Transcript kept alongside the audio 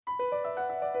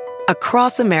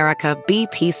Across America,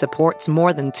 BP supports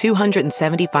more than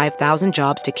 275,000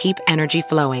 jobs to keep energy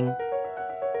flowing.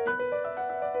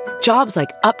 Jobs like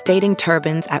updating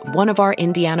turbines at one of our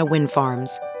Indiana wind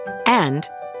farms and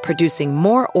producing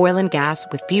more oil and gas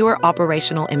with fewer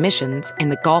operational emissions in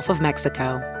the Gulf of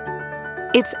Mexico.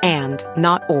 It's and,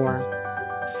 not or.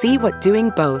 See what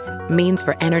doing both means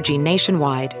for energy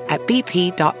nationwide at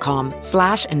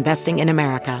bp.com/investing in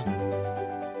America.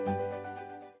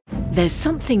 There's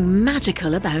something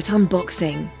magical about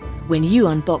unboxing. When you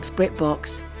unbox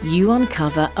BritBox, you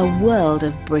uncover a world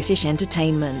of British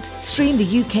entertainment. Stream the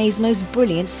UK's most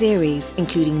brilliant series,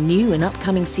 including new and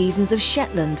upcoming seasons of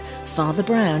Shetland, Father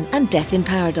Brown and Death in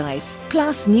Paradise.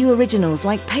 Plus new originals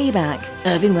like Payback,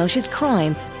 Irving Welsh's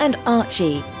Crime and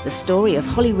Archie, the story of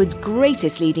Hollywood's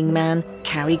greatest leading man,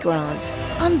 Cary Grant.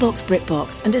 Unbox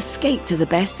BritBox and escape to the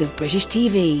best of British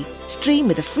TV. Stream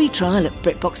with a free trial at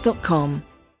BritBox.com.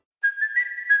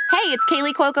 Hey, it's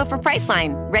Kaylee Cuoco for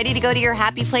Priceline. Ready to go to your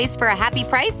happy place for a happy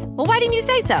price? Well, why didn't you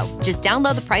say so? Just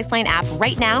download the Priceline app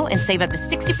right now and save up to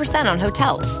 60% on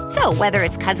hotels. So whether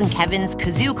it's Cousin Kevin's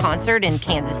Kazoo Concert in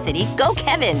Kansas City, go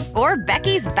Kevin, or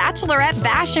Becky's Bachelorette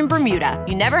Bash in Bermuda,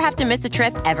 you never have to miss a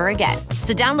trip ever again.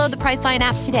 So download the Priceline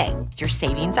app today. Your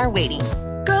savings are waiting.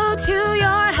 Go to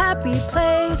your happy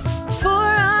place for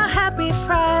a happy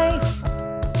price.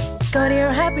 Go to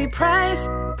your happy price,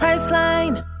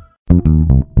 Priceline.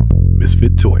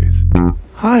 Misfit Toys.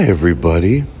 Hi,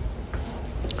 everybody.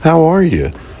 How are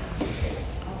you?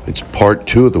 It's part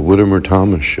 2 of the Whittemore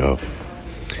Thomas Show.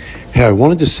 Hey, I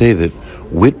wanted to say that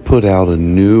Whit put out a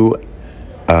new,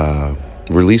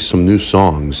 released some new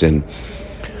songs, and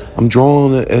I'm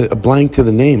drawing a blank to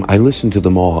the name. I listened to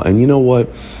them all, and you know what?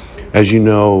 As you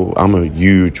know, I'm a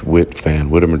huge Whit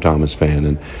fan, Whittemore Thomas fan,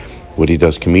 and what he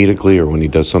does comedically, or when he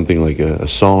does something like a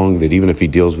song that even if he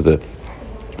deals with a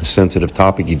sensitive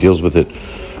topic, he deals with it,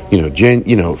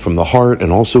 from the heart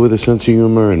and also with a sense of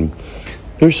humor. And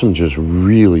there's some just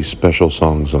really special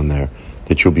songs on there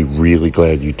that you'll be really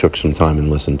glad you took some time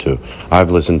and listened to. I've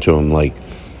listened to them like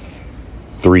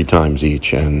 3 times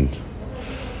each, and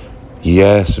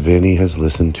yes, Vinny has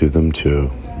listened to them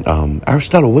too.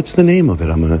 Aristotle, what's the name of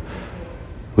it? I'm gonna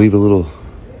leave a little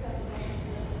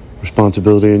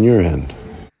responsibility on your end.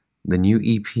 The new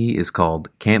EP is called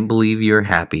Can't Believe You're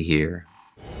Happy Here.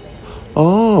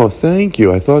 Oh, thank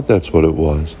you. I thought that's what it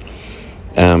was.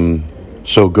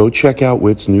 So go check out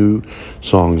Whit's new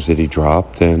songs that he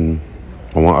dropped, and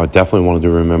I definitely wanted to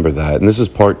remember that. And this is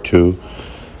part 2.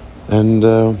 And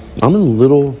I'm in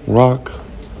Little Rock,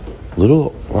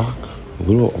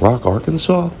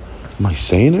 Arkansas. Am I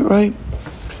saying it right?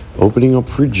 Opening up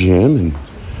for Jim, and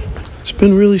it's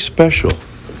been really special.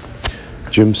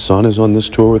 Jim's son is on this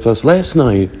tour with us. Last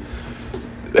night,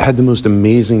 had the most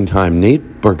amazing time. We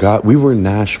were in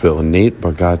Nashville, and Nate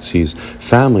Bargatze's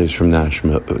family is from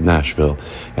Nashville,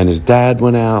 and his dad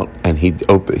went out, and he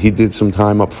did some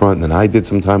time up front, and then I did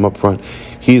some time up front.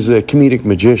 He's a comedic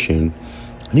magician,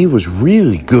 and he was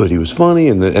really good. He was funny,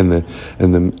 and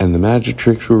the magic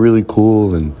tricks were really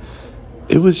cool, and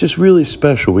it was just really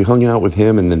special. We hung out with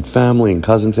him, and then family and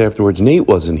cousins afterwards. Nate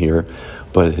wasn't here,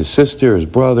 but his sister, his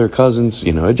brother, cousins,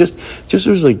 it just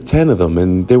was like 10 of them,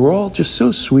 and they were all just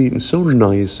so sweet and so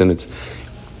nice, and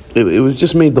it was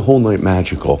just made the whole night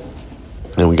magical.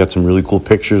 And we got some really cool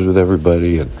pictures with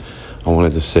everybody, and I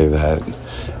wanted to say that.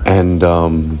 And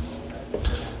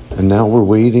now we're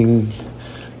waiting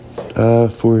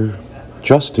for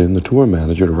Justin, the tour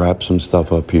manager, to wrap some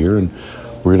stuff up here, and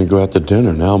we're going to go out to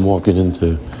dinner. Now I'm walking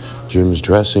into Jim's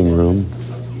dressing room.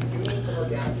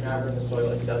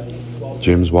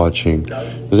 Jim's watching.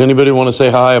 Does anybody want to say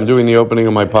hi? I'm doing the opening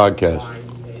of my podcast.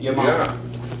 Yeah.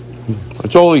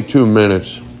 It's only 2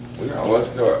 minutes. Yeah, let's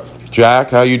do it.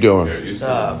 Jack, how you doing? What's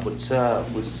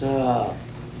up?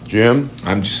 Jim?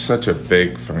 I'm just such a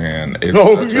big fan. It's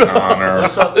such an honor.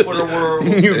 What's up for the world?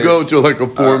 You go to like a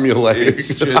formulaic.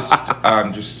 It's just,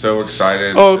 I'm just so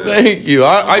excited. Oh, thank you.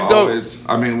 I don't.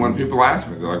 When people ask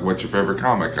me, they're like, what's your favorite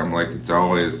comic? I'm like,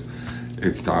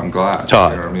 it's Tom Glass.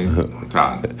 Todd. You know what I mean?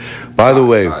 Todd. By the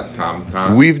way,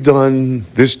 Tom. we've done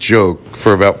this joke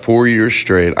for about 4 years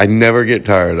straight. I never get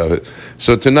tired of it.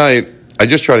 So tonight, I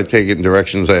just try to take it in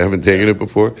directions I haven't taken it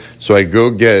before. So I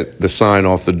go get the sign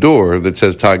off the door that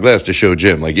says Todd Glass to show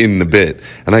Jim, like in the bit.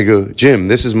 And I go, Jim,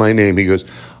 this is my name. He goes,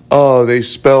 oh, they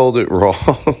spelled it wrong.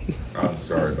 I'm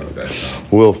sorry about that, Tom.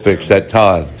 We'll fix that,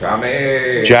 Todd.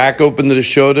 Tommy. Jack opened the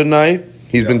show tonight.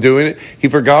 He's been doing it. He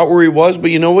forgot where he was,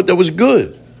 but you know what? That was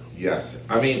good. Yes.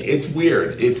 I mean, it's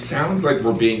weird. It sounds like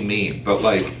we're being mean, but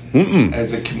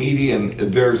as a comedian,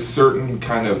 there's certain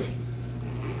kind of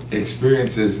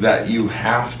experiences that you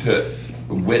have to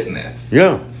witness.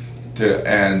 Yeah.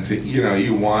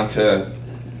 You want to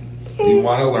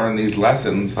learn these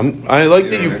lessons. I like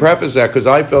that you preface that because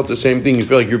I felt the same thing. You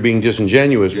feel like you're being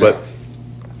disingenuous, Yeah. but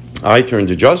I turned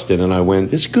to Justin and I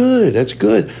went, "That's good. That's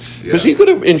good," because he could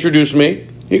have introduced me.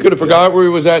 He could have forgot where he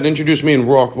was at and introduced me and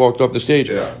walked off the stage.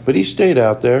 Yeah. But he stayed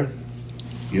out there.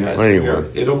 Yeah. Anyway.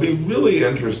 It'll be really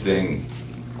interesting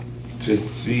to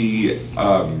see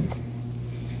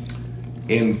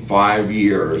in 5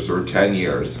 years or 10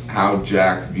 years how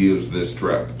Jack views this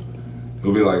trip.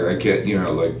 He'll be like, I can't,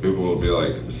 people will be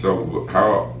like, so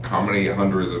how many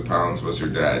hundreds of pounds was your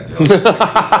dad? He's only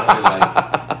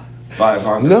like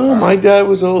 500 No, pounds. my dad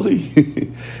was only.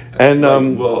 And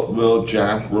will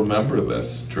Jack remember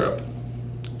this trip?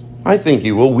 I think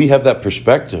he will. We have that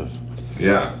perspective.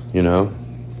 Yeah.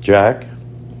 Jack,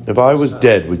 if I was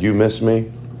dead, would you miss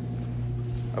me?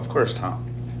 Of course, Tom.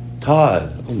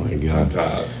 Todd. Oh my God.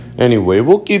 Todd. Anyway,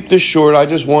 we'll keep this short. I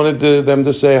just wanted them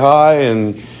to say hi,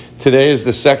 and today is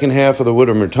the second half of the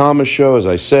Whittimer Thomas show. As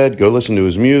I said, go listen to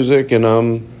his music, and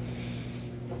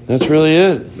that's really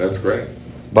it. That's great.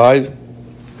 Bye.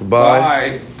 Goodbye.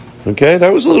 Bye. Okay,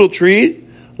 that was a little treat.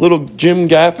 Little Jim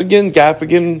Gaffigan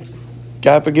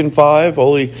 5,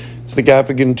 only it's the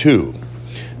Gaffigan 2.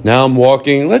 Now I'm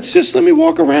walking. Let me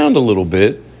walk around a little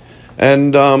bit.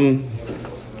 And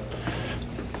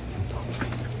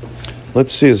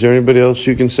let's see, is there anybody else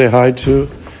you can say hi to?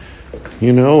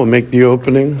 And make the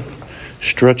opening.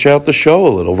 Stretch out the show a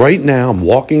little. Right now I'm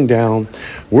walking down.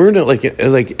 We're in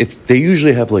they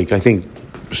usually have I think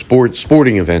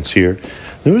sporting events here.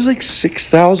 There was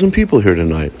 6,000 people here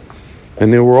tonight,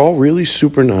 and they were all really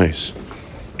super nice.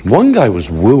 One guy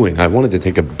was wooing. I wanted to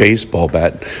take a baseball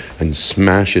bat and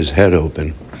smash his head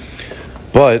open.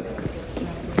 But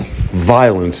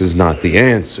violence is not the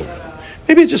answer.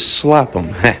 Maybe just slap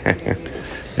him.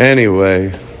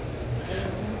 Anyway,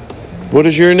 what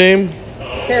is your name?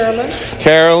 Carolyn.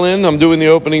 Carolyn, I'm doing the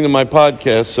opening to my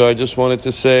podcast, so I just wanted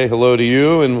to say hello to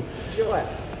you. And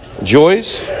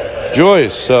Joyce?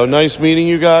 Joyce, so nice meeting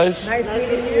you guys. Nice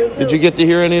meeting you. Did you get to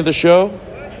hear any of the show?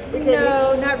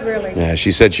 No, not really. Yeah,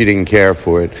 she said she didn't care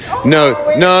for it.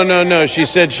 No. She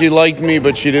said she liked me,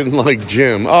 but she didn't like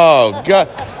Jim. Oh, God.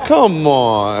 Come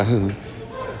on.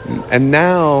 And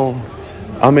now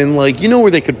I'm in where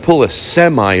they could pull a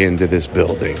semi into this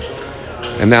building.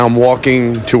 And now I'm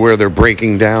walking to where they're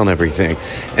breaking down everything.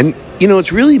 And,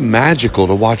 it's really magical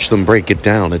to watch them break it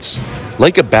down. It's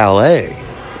like a ballet.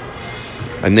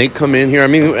 And they come in here.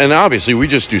 And obviously we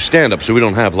just do stand-up, so we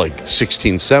don't have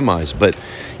 16 semis. But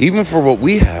even for what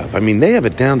we have, they have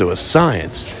it down to a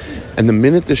science. And the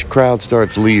minute this crowd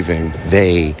starts leaving,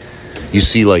 you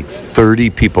see 30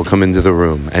 people come into the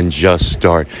room and just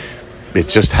start. It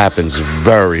just happens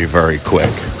very, very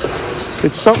quick.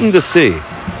 It's something to see.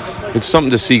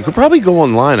 You could probably go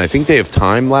online. I think they have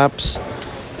time lapse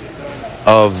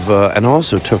of, and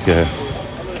also I took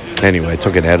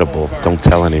an edible. Don't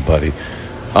tell anybody.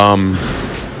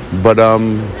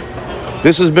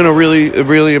 This has been a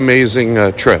really amazing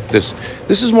trip. This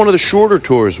is one of the shorter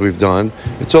tours we've done.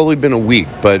 It's only been a week,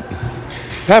 but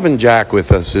having Jack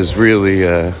with us is really,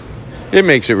 it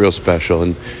makes it real special.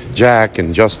 And Jack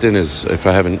and Justin is, if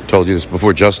I haven't told you this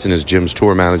before, Justin is Jim's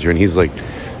tour manager, and he's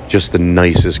just the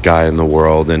nicest guy in the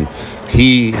world. And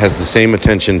he has the same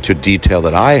attention to detail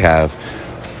that I have,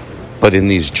 but in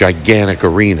these gigantic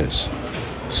arenas.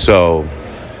 So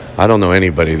I don't know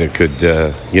anybody that could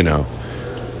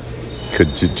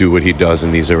do what he does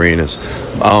in these arenas,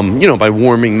 by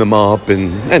warming them up.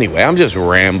 And anyway, I'm just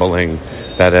rambling.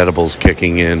 That edible's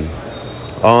kicking in.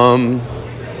 All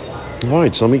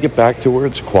right, so let me get back to where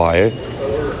it's quiet.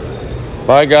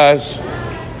 Bye, guys.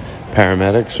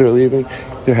 Paramedics are leaving.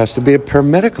 There has to be a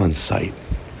paramedic on site.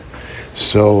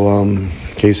 So, in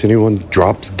case anyone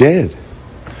drops dead.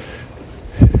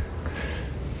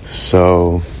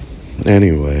 So,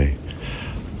 anyway,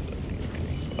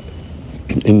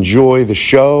 enjoy the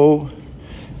show,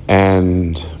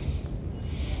 and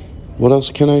what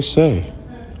else can I say?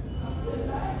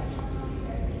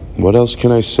 What else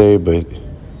can I say but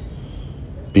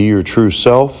be your true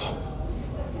self,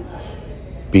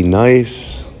 be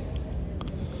nice,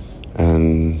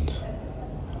 and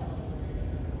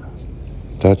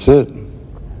that's it.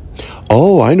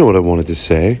 Oh, I know what I wanted to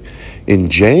say. In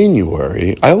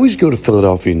January, I always go to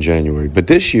Philadelphia in January, but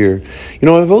this year,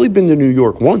 I've only been to New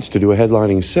York once to do a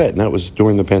headlining set, and that was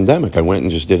during the pandemic. I went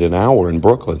and just did an hour in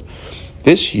Brooklyn.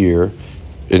 This year,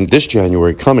 in this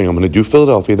January coming, I'm going to do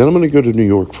Philadelphia, then I'm going to go to New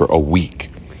York for a week,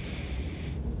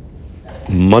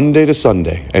 Monday to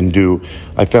Sunday, and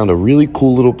I found a really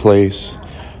cool little place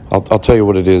I'll tell you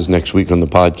what it is next week on the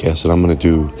podcast, and I'm going to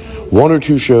do 1 or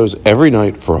 2 shows every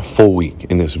night for a full week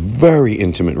in this very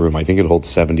intimate room. I think it holds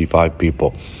 75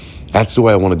 people. That's the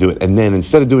way I want to do it. And then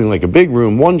instead of doing like a big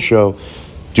room, one show,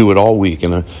 do it all week.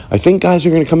 And I think guys are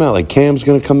going to come out, like Cam's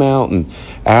going to come out and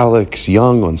Alex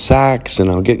Young on sax, and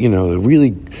I'll get, a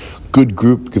really good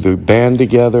group, the band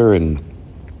together, and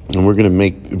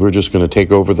we're just going to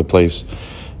take over the place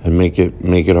and make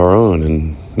it our own,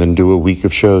 and then do a week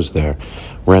of shows there.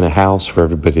 Rent a house for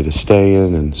everybody to stay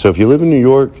in. And so if you live in New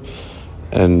York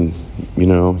and,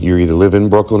 you either live in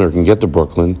Brooklyn or can get to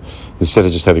Brooklyn, instead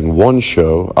of just having one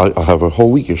show, I'll have a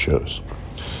whole week of shows.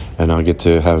 And I'll get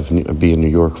to be in New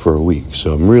York for a week.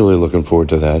 So I'm really looking forward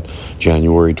to that,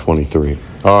 January 23.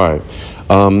 All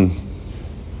right.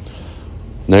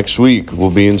 Next week, we'll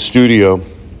be in studio.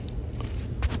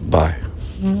 Bye.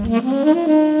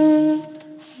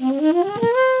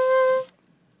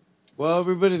 Well,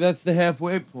 everybody, that's the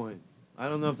halfway point. I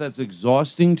don't know if that's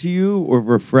exhausting to you or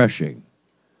refreshing.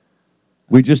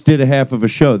 We just did a half of a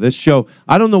show. This show,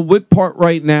 I don't know what part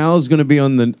right now is going to be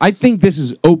on the... I think this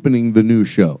is opening the new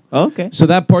show. Okay. So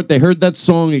that part, they heard that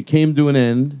song, it came to an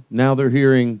end. Now they're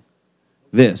hearing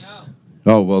this.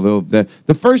 Oh, well,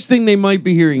 the first thing they might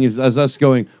be hearing is us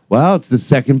going, wow, it's the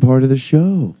second part of the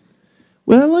show.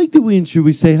 Well, I like that we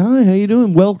say, hi, how you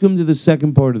doing? Welcome to the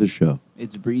second part of the show.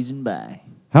 It's breezing by.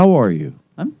 How are you?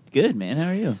 I'm good, man. How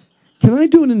are you? Can I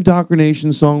do an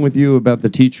indoctrination song with you about the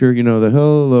teacher? The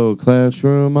hello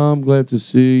classroom, I'm glad to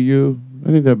see you. I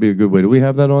think that'd be a good way. Do we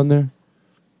have that on there?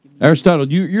 Aristotle,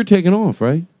 you're taking off,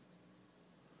 right?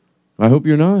 I hope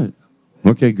you're not.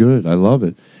 Okay, good. I love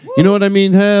it. Woo! You know what I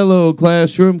mean? Hello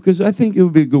classroom, because I think it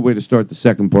would be a good way to start the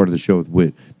second part of the show with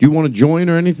wit. Do you want to join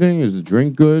or anything? Is the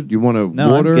drink good? Do you want water?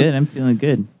 No, I'm good. I'm feeling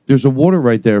good. There's a water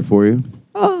right there for you.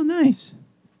 Oh, nice.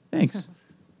 Thanks.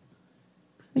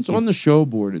 It's on the show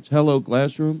board. It's Hello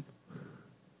Classroom.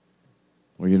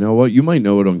 Well, you know what? You might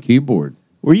know it on keyboard.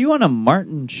 Were you on a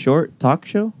Martin Short talk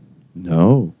show?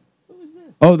 No. What was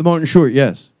this? Oh, the Martin Short,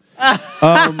 yes.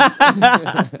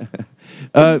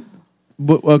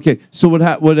 Okay, so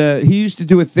what he used to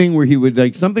do a thing where he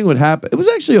would, something would happen. It was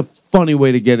actually a funny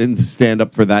way to get into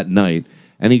stand-up for that night.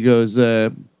 And he goes,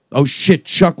 oh, shit,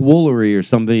 Chuck Woolery or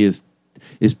something is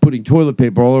putting toilet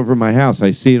paper all over my house.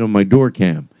 I see it on my door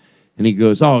cam. And he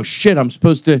goes, oh, shit,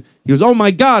 he goes, oh,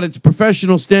 my God, it's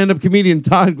professional stand-up comedian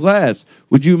Todd Glass.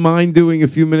 Would you mind doing a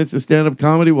few minutes of stand-up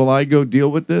comedy while I go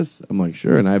deal with this? I'm like,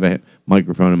 sure, and I have a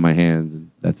microphone in my hand, and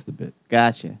that's the bit.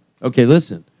 Gotcha. Okay,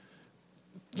 listen.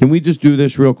 Can we just do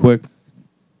this real quick?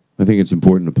 I think it's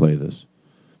important to play this.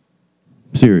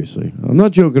 Seriously. I'm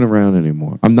not joking around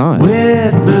anymore. I'm not.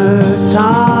 Whitmer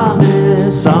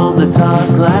Thomas on the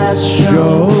Todd Glass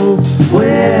Show.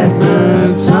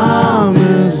 Whitmer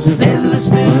Thomas in the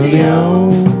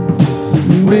studio.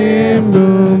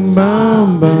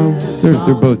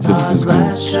 They're both just as good.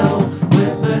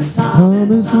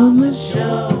 Thomas on the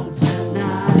show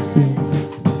tonight. Let's see.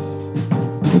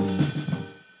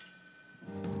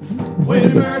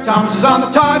 Whitmer Thomas is on the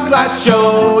Todd Glass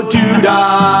Show.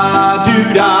 Doo-dah,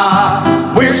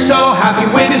 doo-dah. We're so happy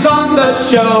Whit is on the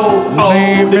show.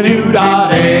 Oh, the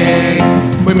doo-dah-day.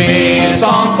 We made a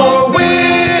song for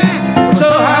Whit. We're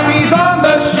so happy he's on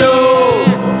the show.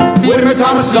 Whitmer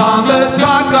Thomas is on the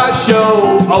Todd Glass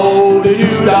Show. Oh, the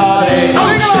doo-dah-day.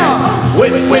 Sing on!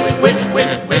 Whit, whit, whit,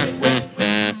 whit, whit,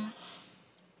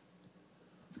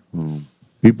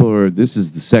 whit. This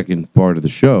is the second part of the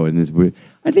show, and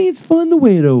I think it's fun the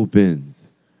way it opens.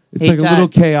 It's a little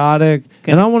chaotic.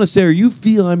 And I want to say, you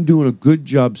feel I'm doing a good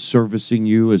job servicing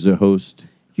you as a host?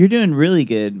 You're doing really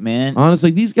good, man.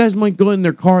 Honestly, these guys might go in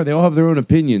their car. They all have their own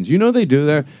opinions. You know they do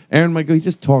there. Aaron might go, he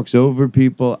just talks over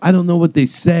people. I don't know what they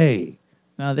say.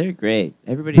 No, they're great.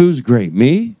 Everybody. Who's great?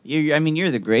 Me?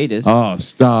 You're the greatest. Oh,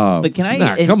 stop. But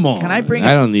come on. Can I bring?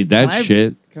 I don't need that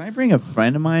shit. Can I bring a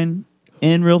friend of mine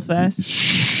in real fast?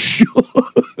 Sure.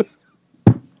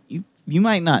 You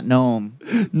might not know him.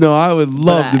 No, I would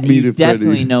love to meet you a friend.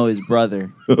 definitely know his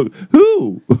brother.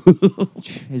 Who?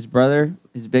 His brother,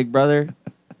 his big brother.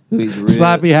 Who he's real.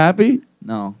 Slappy Happy?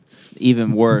 No,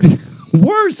 even worse.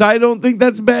 Worse? I don't think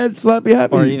that's bad, Slappy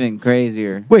Happy. Or even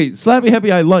crazier. Wait, Slappy Happy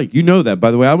I like. You know that,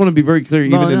 by the way. I want to be very clear,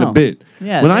 even in a bit.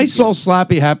 Yeah, when I saw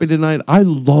Slappy Happy tonight, I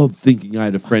loved thinking I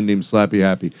had a friend named Slappy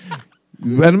Happy.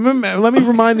 And remember, let me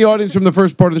remind the audience from the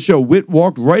first part of the show. Whit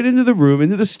walked right into the room,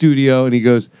 into the studio, and he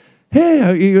goes, hey,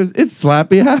 it's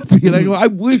Slappy Happy. And I go, I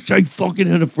wish I fucking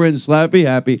had a friend, Slappy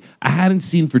Happy. I hadn't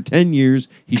seen for 10 years.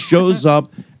 He shows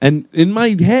up, and in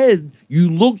my head, you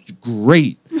looked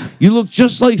great. You look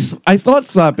just like I thought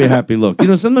Slappy Happy looked. You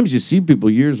know, sometimes you see people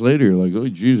years later, you're like, oh,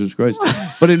 Jesus Christ.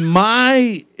 But in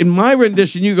my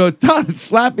rendition, you go, Todd, it's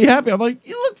Slappy Happy. I'm like,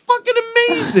 you look fucking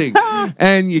amazing.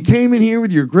 And you came in here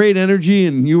with your great energy,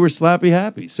 and you were Slappy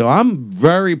Happy. So I'm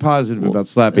very positive about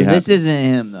Slappy Happy. This isn't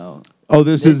him, though. Oh,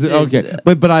 this is okay.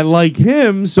 But I like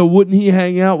him, so wouldn't he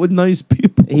hang out with nice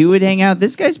people? He would hang out.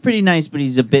 This guy's pretty nice, but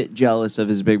he's a bit jealous of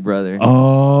his big brother.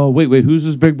 Oh, wait, who's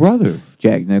his big brother?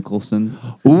 Jack Nicholson.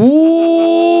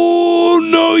 Ooh,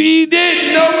 no, he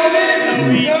didn't. No,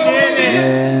 he didn't.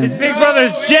 Yeah. His big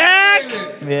brother's Jack.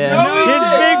 Yeah. His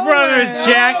big brother is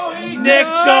Jack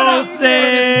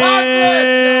Nicholson.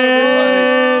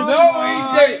 No, he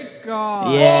didn't.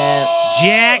 Yeah.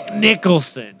 Jack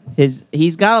Nicholson.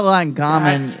 He's got a lot in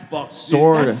common.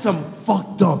 Sort of. That's some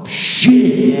fucked up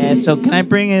shit. Yeah, so can I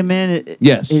bring him in?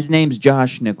 Yes. His name's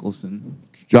Josh Nicholson.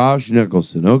 Josh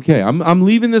Nicholson. Okay, I'm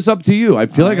leaving this up to you. I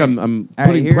feel like I'm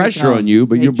putting here it pressure comes. on you,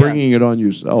 but Hey, you're Josh. bringing it on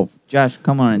yourself. Josh,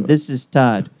 come on. This is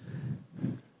Todd.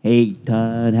 Hey,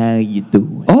 Todd, how you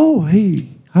doing? Oh, hey,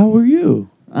 how are you?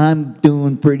 I'm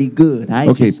doing pretty good.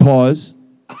 Okay, pause.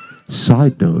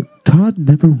 Side note, Todd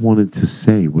never wanted to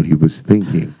say what he was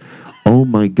thinking. Oh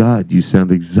my God, you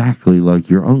sound exactly like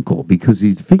your uncle, because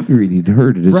he's figuring he'd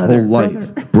heard it his whole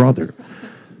life. Brother.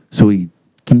 So he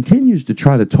continues to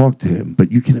try to talk to him,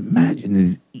 but you can imagine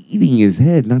he's eating his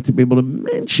head not to be able to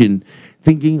mention,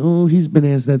 thinking, oh, he's been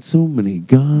asked that so many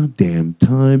goddamn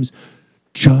times.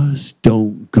 Just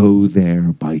don't go there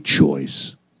by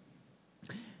choice.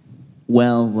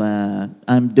 Well,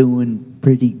 I'm doing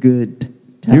pretty good.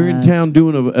 Todd. You're in town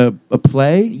doing a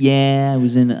play? Yeah, I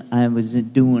was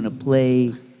doing a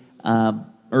play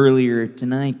earlier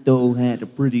tonight. Though had a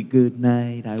pretty good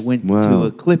night. I went to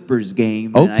a Clippers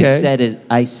game. And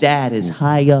I sat as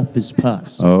high up as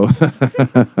possible.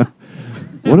 Oh.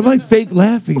 What am I fake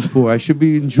laughing for? I should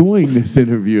be enjoying this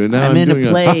interview. And now I'm in doing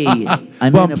a play.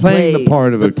 I'm playing the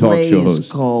part of a talk show host.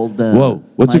 It's called. Whoa,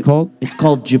 what's it called? It's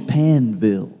called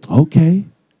Japanville. Okay.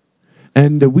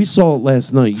 And we saw it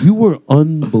last night. You were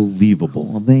unbelievable.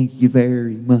 Well, thank you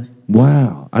very much.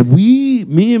 Wow.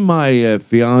 Me and my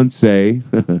fiance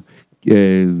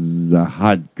is a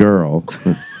hot girl.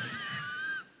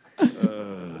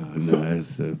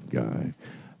 Nice guy.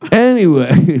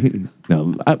 Anyway,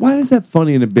 now why is that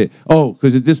funny in a bit? Oh,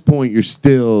 because at this point you're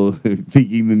still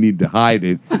thinking the need to hide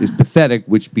it is pathetic,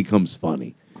 which becomes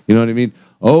funny. You know what I mean?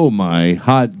 Oh, my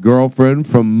hot girlfriend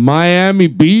from Miami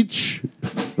Beach.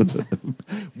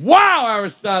 Wow,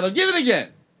 Aristotle, give it again.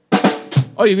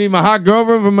 Oh, you mean my hot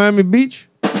girlfriend from Miami Beach?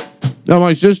 No,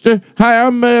 my sister. Hi,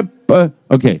 I'm.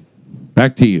 Okay,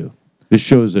 back to you. This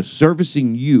show is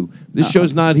servicing you. This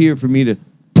show's not here for me to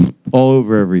all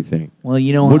over everything. Well,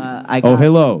 you know,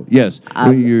 hello. Yes,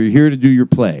 you're here to do your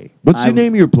play. What's the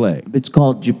name of your play? It's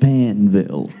called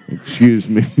Japanville. Excuse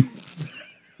me.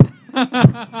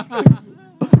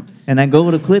 And I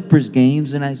go to Clippers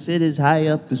games and I sit as high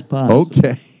up as possible.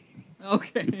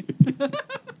 Okay.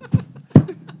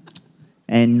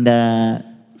 And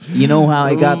you know how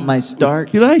I got my start?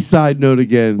 Can I side note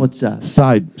again? What's up?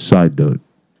 Side note.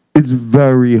 It's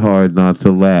very hard not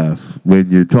to laugh when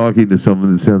you're talking to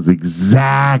someone that sounds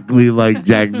exactly like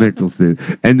Jack Nicholson,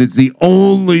 and it's the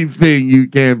only thing you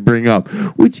can't bring up,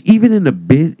 which even in a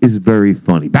bit is very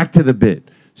funny. Back to the bit.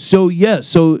 So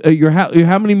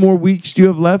how many more weeks do you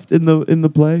have left in the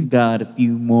play? Got a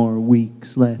few more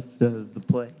weeks left of the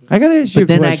play. I gotta ask you a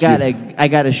question. But then I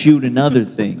gotta shoot another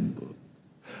thing.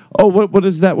 Oh, what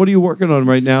is that? What are you working on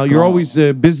right now? You're always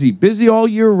busy all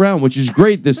year round, which is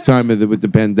great this time with the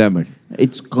pandemic.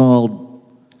 It's called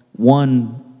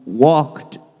One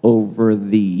Walked Over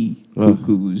the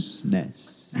Cuckoo's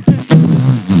Nest.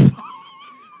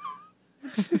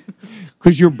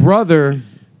 Because your brother,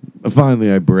 finally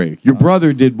I break. Your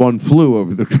brother did One Flew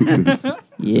Over the Cuckoo's.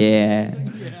 Yeah.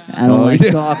 I don't like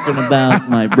talking about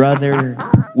my brother.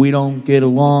 We don't get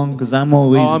along because I'm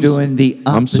always doing the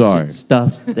opposite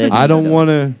stuff. That I don't want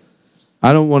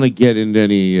to get into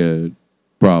any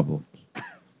problems.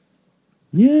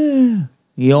 Yeah.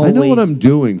 I know what I'm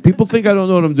doing. People think I don't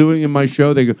know what I'm doing in my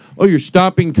show. They go, "Oh, you're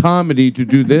stopping comedy to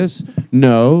do this?"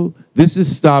 No, this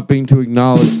is stopping to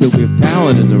acknowledge that we have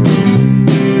talent in the room.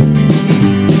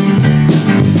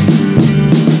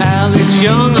 Alex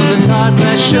Young on the Todd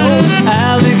Glass Show.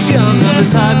 Alex Young on the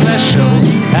Todd Glass Show.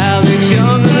 Alex Young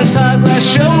on the Todd Glass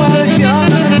Show. Alex Young on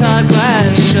the Todd Glass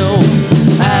Show.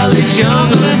 Alex Young on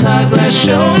the Todd Glass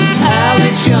Show.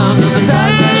 Alex Young on the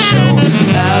Todd Glass Show.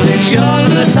 Alex Young on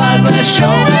the Todd Glass Show.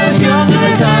 Alex Young on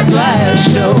the Todd Glass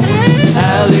Show.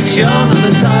 Alex Young on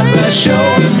the Todd Glass Show.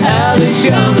 Alex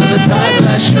Young on the Todd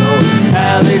Glass Show.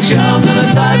 Alex Young on the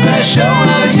Todd Glass Show.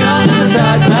 Alex Young on the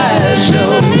Todd Glass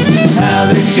Show.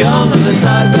 Alex Young on the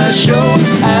Todd Glass Show.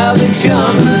 Alex Young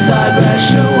on the Todd Glass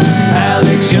Show.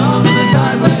 Alex Young on the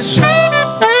Todd Glass Show.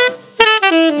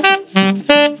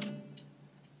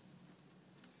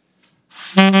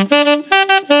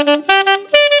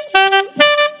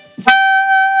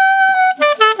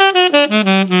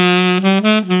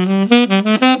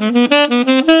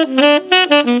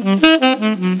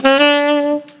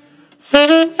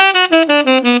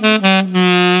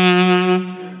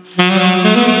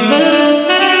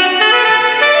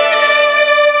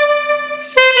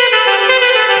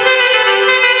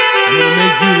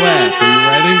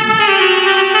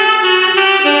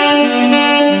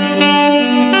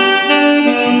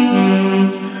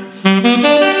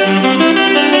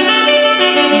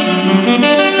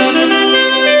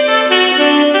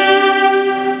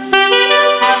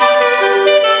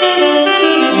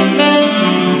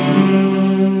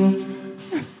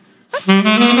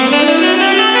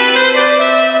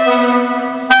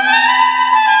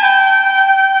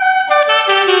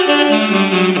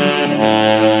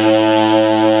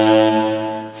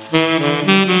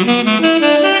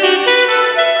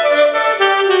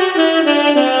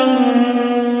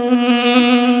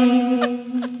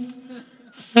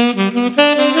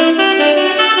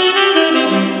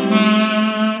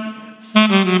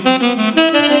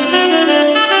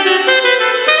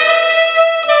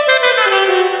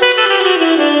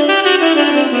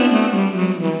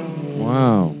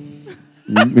 Wow.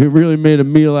 You really made a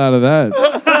meal out of that.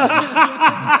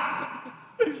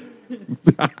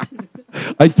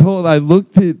 I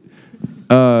looked at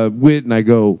Whit and I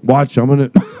go, watch, I'm going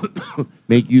to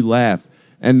make you laugh.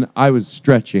 And I was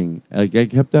stretching. Like, I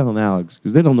kept telling Alex,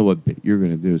 because they don't know what bit you're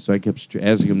going to do. So I kept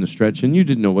asking him to stretch. And you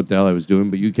didn't know what the hell I was doing,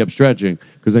 but you kept stretching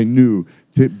because I knew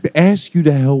to ask you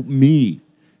to help me.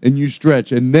 And you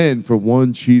stretch. And then for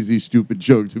one cheesy, stupid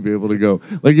joke to be able to go.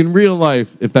 Like in real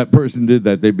life, if that person did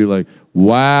that, they'd be like,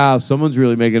 wow, someone's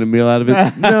really making a meal out of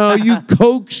it. No, you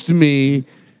coaxed me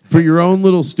for your own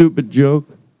little stupid joke.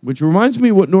 Which reminds me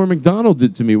of what Norm Macdonald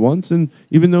did to me once, and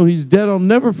even though he's dead, I'll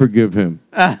never forgive him.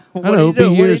 I hope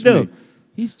he hears me.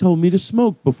 He's told me to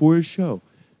smoke before his show.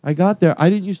 I got there. I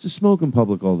didn't used to smoke in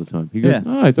public all the time. He goes,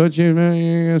 oh, I thought you were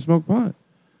going to smoke pot.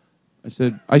 I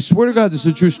said, I swear to God, this is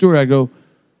a true story. I go,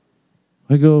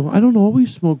 I don't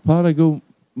always smoke pot. I go,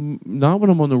 not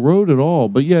when I'm on the road at all.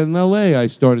 But yeah, in L.A., I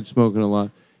started smoking a lot.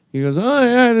 He goes, oh,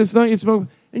 yeah, that's not you smoke.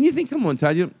 And you think, come on,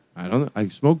 Todd, I don't know. I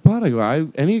smoke pot. I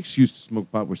go, any excuse to smoke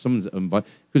pot where someone's invited.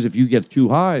 Because if you get too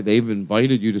high, they've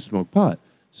invited you to smoke pot.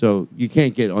 So you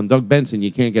can't get, on Doug Benson,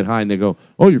 you can't get high and they go,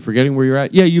 oh, you're forgetting where you're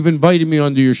at? Yeah, you've invited me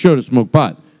onto your show to smoke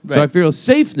pot. Right. So I feel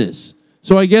safeness.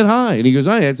 So I get high. And he goes,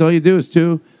 that's all you do is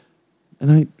two.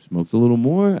 And I smoked a little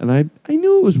more. And I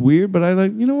knew it was weird, but I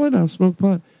you know what? I'll smoke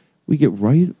pot. We get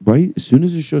right, as soon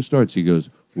as the show starts, he goes,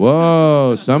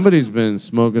 whoa, somebody's been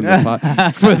smoking the pot.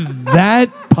 For that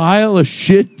pile of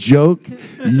shit joke,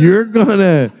 you're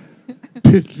going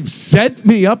to set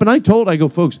me up. And I go,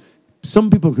 folks, some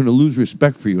people are going to lose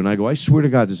respect for you. And I go, I swear to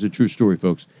God, this is a true story,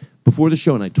 folks. Before the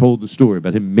show, and I told the story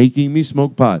about him making me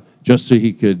smoke pot just so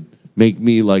he could make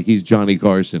me like he's Johnny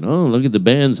Carson. Oh, look at the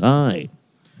band's high.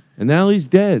 And now he's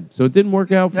dead. So it didn't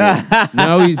work out for him.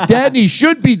 Now he's dead, and he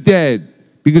should be dead.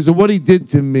 Because of what he did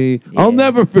to me, I'll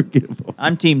never forgive him.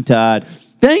 I'm Team Todd.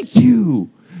 Thank you.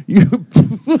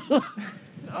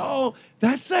 Oh,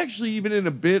 that's actually even in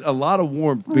a bit, a lot of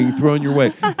warmth being thrown your way.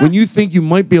 When you think you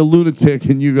might be a lunatic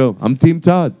and you go, I'm Team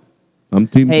Todd. I'm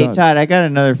Team Todd. Hey, Todd, I got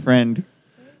another friend.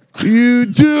 You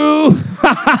do?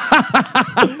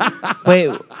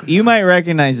 Wait, you might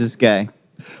recognize this guy.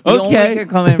 He only could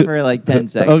come in for like 10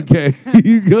 seconds. Okay,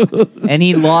 you go. And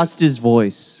he lost his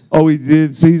voice. Oh, he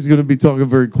did? So he's going to be talking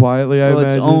very quietly, I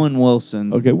imagine? It's Owen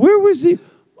Wilson. Okay, where was he?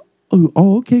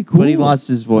 Oh, okay, cool. But he lost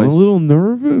his voice. I'm a little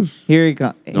nervous. Here he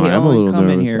comes. No, I'm a little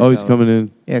nervous. In here, oh, he's coming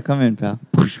in. Yeah, come in, pal.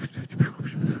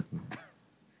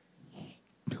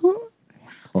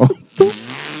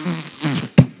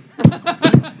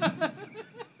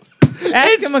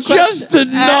 Ask him a question. Just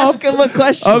enough. Ask him a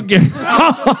question. Okay.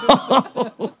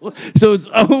 So it's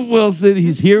Owen Wilson.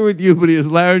 He's here with you, but he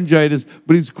has laryngitis,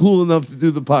 but he's cool enough to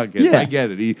do the podcast. Yeah. I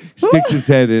get it. He sticks his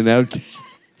head in. Okay.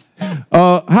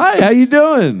 Hi, how you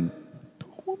doing?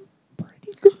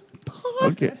 Pretty good.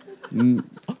 Okay.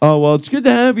 Oh, well, it's good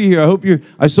to have you here.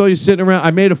 I saw you sitting around.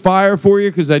 I made a fire for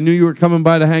you because I knew you were coming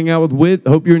by to hang out with Whit.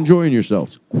 Hope you're enjoying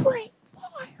yourselves. Great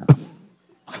fire.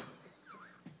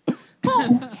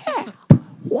 Oh, yeah.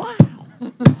 Wow.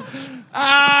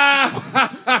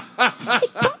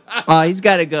 Oh, he's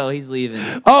got to go. He's leaving.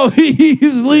 Oh,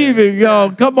 he's leaving.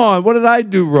 Oh, come on. What did I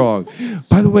do wrong?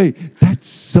 By the way, that's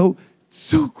so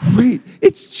great.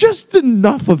 It's just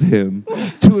enough of him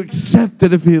to accept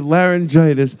that if he had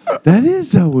laryngitis, that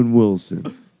is Owen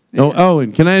Wilson. Oh,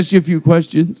 Owen, can I ask you a few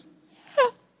questions?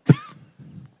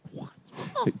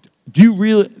 Do you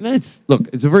really? Look,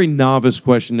 it's a very novice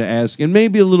question to ask, and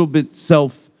maybe a little bit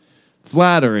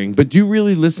self-flattering. But do you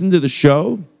really listen to the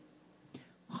show?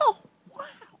 Oh, wow!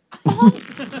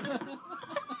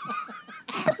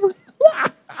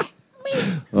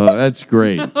 Oh, that's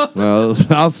great. Well,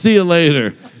 I'll see you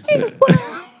later.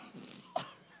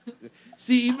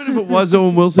 See, even if it was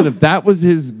Owen Wilson, if that was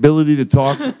his ability to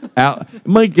talk out, it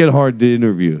might get hard to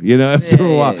interview, after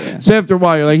a while. Yeah. So after a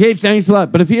while, you're like, hey, thanks a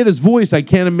lot. But if he had his voice, I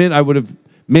can't admit I would have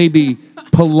maybe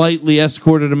politely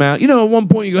escorted him out. At one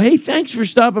point you go, hey, thanks for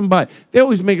stopping by. They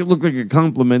always make it look like a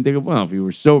compliment. They go, well, if you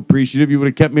were so appreciative, you would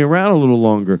have kept me around a little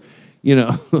longer.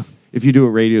 If you do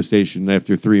a radio station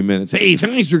after 3 minutes, hey,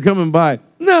 thanks for coming by.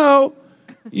 No,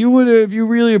 you would have, if you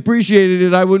really appreciated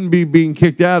it, I wouldn't be being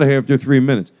kicked out of here after 3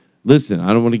 minutes. Listen,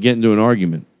 I don't want to get into an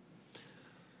argument.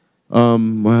 Wow.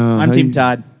 I'm Team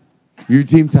Todd. You're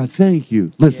Team Todd. Thank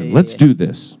you. Listen, let's do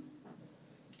this.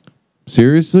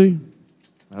 Seriously?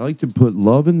 I like to put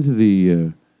love into the...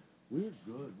 We're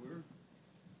good.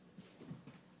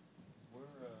 We're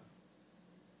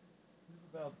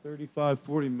about 35,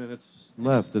 40 minutes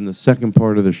left in the second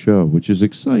part of the show, which is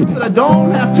exciting. I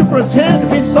don't have to pretend to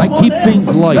be someone I keep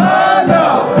things light.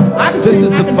 This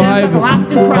is the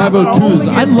 502s.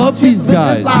 I love these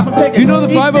guys. Do you know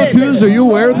the 502s? Are you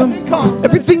aware of them?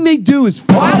 Everything they do is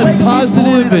fun and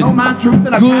positive and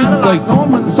good.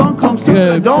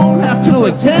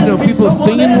 People are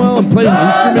singing well and playing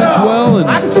instruments well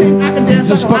and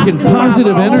just fucking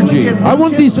positive energy. I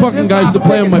want these fucking guys to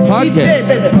play on my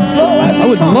podcast. I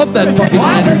would love that fucking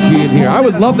energy in here. I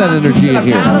would love that energy in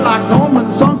here.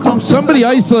 Somebody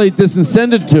isolate this and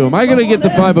send it to him. I gotta get the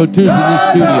 502s in this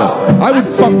studio. I would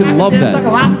fucking love that. It's like a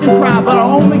life to cry, but I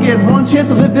only get one chance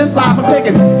to live this life. I'm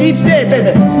taking each day,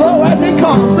 baby, slow as it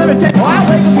comes. Let me take. I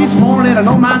wake up each morning, I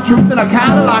know my truth, and I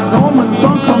kinda like knowing when the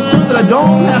sun comes through that I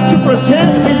don't have to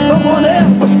pretend to be someone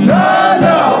else.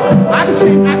 No, I can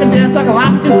sing, I can dance, I can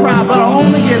laugh, I can cry, but I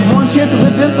only get one chance to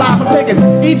live this life. I'm taking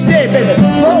each day, baby,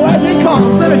 slow as it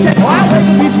comes. Let me take. I wake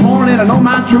up each morning, I know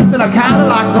my truth, and I kinda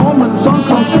like knowing when the sun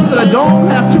comes through that I don't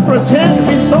have to pretend to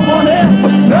be someone else.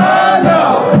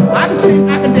 No, I can sing,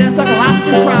 I can dance, I can laugh, I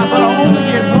can cry, but I only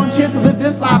get one chance to live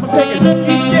this life. I'm taking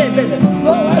each day, baby,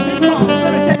 slow as it comes.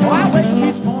 Let me take. I wake up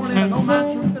each morning, I know my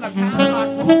truth, and I kinda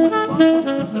like knowing when the sun comes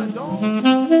through that I don't.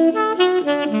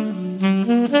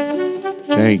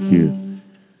 Thank you.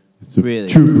 It's a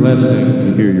true blessing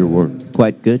to hear your work.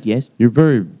 Quite good, yes.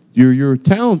 You're a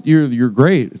talent. You're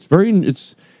great.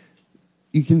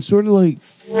 You can sort of like.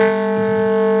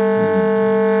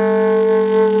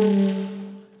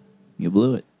 You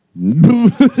blew it.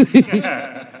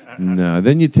 No,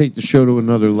 then you take the show to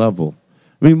another level.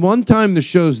 I mean, one time the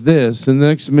show's this, and the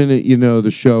next minute,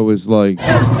 the show is like.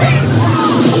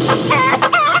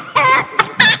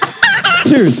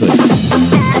 Seriously.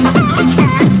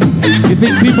 You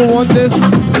think people want this?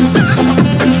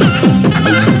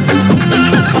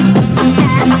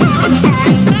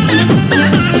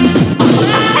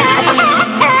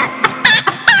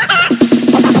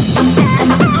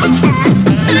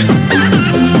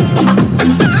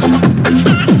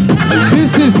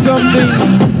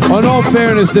 On all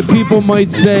fairness, that people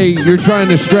might say you're trying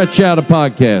to stretch out a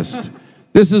podcast.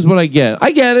 This is what I get.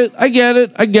 I get it.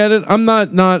 I'm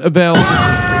not available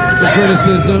for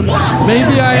criticism.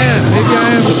 Maybe I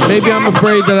am. Maybe I'm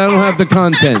afraid that I don't have the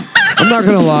content. I'm not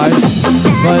going to lie.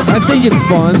 But I think it's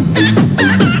fun.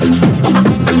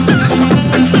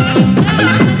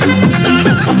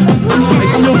 I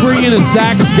still bring in a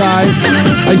sax guy.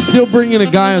 I still bring in a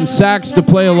guy on sax to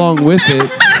play along with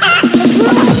it.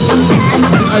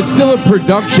 It's still a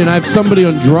production. I have somebody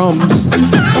on drums.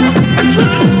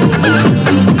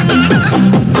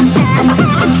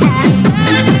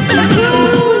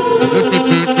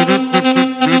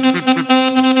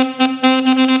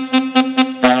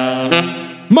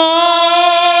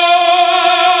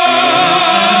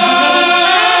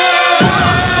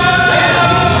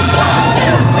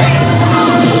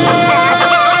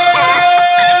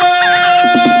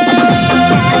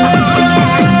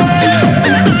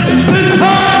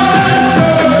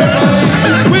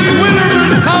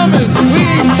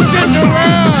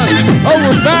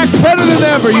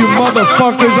 You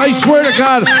motherfuckers. I swear to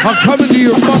God, I'll come into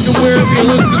your fucking wherever you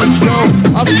listen to the show.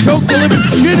 I'll choke the living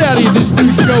shit out of you. This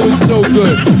new show is so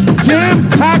good.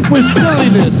 jam-packed with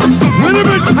silliness.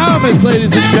 Whittimer Thomas,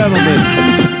 ladies and gentlemen.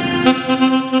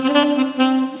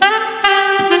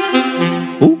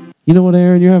 You know what,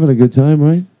 Aaron? You're having a good time,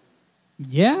 right?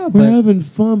 Yeah, We're having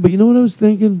fun, but you know what I was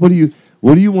thinking? What do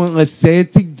you want? Let's say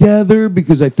it together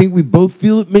because I think we both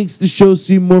feel it makes the show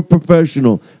seem more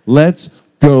professional. Let's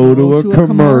go to a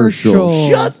commercial.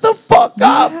 Shut the fuck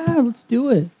up. Yeah, let's do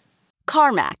it.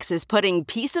 CarMax is putting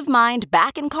peace of mind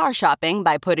back in car shopping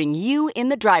by putting you in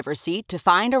the driver's seat to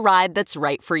find a ride that's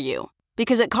right for you.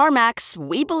 Because at CarMax,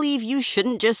 we believe you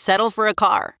shouldn't just settle for a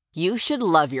car. You should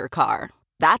love your car.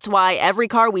 That's why every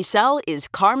car we sell is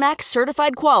CarMax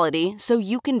certified quality, so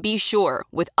you can be sure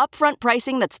with upfront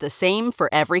pricing that's the same for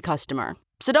every customer.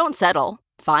 So don't settle.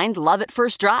 Find love at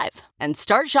first drive and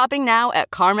start shopping now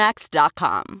at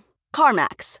CarMax.com.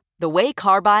 CarMax, the way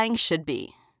car buying should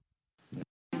be.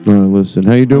 Listen,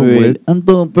 how you doing, Whit? I'm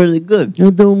doing pretty good.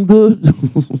 You're doing good?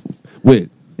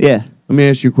 Whit. Yeah. Let me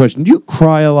ask you a question. Do you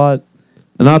cry a lot?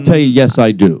 And I'll tell you, yes,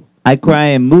 I do. I cry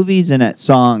in movies and at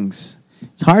songs.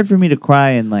 It's hard for me to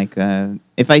cry in, like,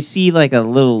 if I see, like, a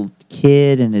little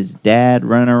kid and his dad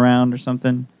running around or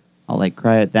something, I'll, like,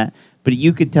 cry at that. But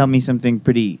you could tell me something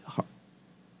pretty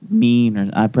mean,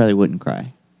 or I probably wouldn't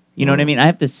cry. You know what I mean? I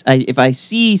have to. If I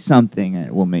see something,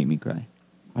 it will make me cry.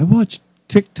 I watch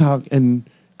TikTok, and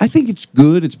I think it's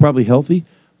good. It's probably healthy.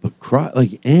 But cry,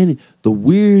 like, Annie, the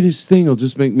weirdest thing will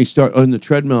just make me start on the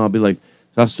treadmill. I'll be like,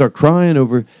 I'll start crying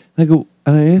over. And I go,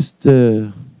 and I asked...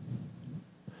 your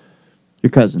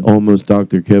cousin. Almost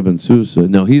Dr. Kevin Sousa.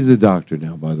 No, he's a doctor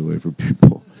now, by the way, for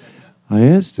people. I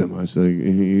asked him. I said,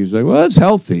 he's like, well, that's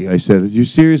healthy. I said, you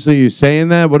saying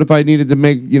that? What if I needed to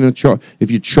make,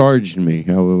 if you charged me,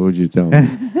 how would you tell me?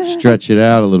 Stretch it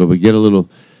out a little bit, get a little,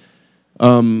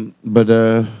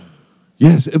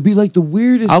 yes, it'd be like the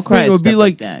weirdest I'll cry thing. It would be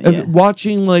like that, yeah.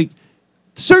 watching, like,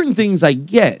 certain things I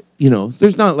get.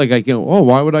 There's not like I can,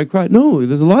 why would I cry? No,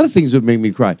 there's a lot of things that make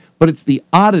me cry. But it's the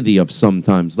oddity of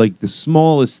sometimes, like the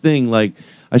smallest thing. Like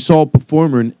I saw a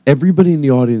performer and everybody in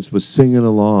the audience was singing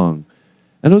along.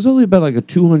 And it was only about like it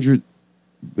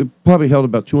probably held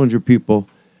about 200 people.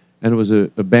 And it was a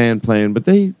band playing, but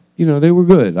they were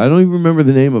good. I don't even remember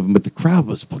the name of them, but the crowd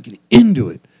was fucking into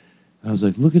it. And I was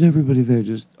like, look at everybody there,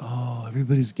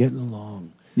 everybody's getting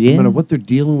along. Yeah. No matter what they're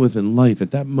dealing with in life,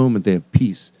 at that moment they have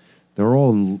peace. They're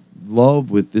all in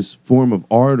love with this form of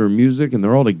art or music, and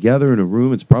they're all together in a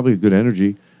room. It's probably a good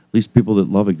energy. At least people that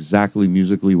love exactly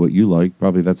musically what you like,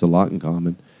 probably that's a lot in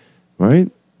common,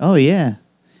 right? Oh, yeah.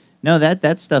 No,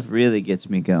 that stuff really gets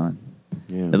me going.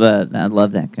 Yeah. But I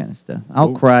love that kind of stuff.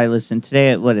 I'll cry. Listen,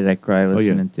 today, what did I cry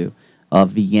listening to?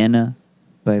 Vienna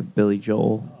by Billy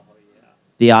Joel.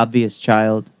 The Obvious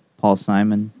Child, Paul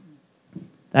Simon.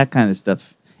 That kind of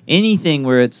stuff. Anything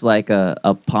where it's like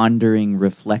a pondering,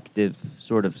 reflective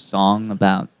sort of song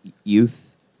about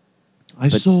youth.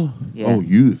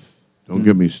 Youth. Don't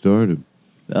get me started.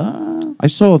 I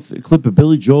saw a clip of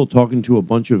Billy Joel talking to a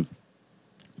bunch of,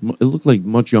 it looked like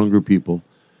much younger people.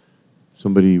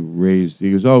 Somebody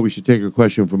he goes, we should take a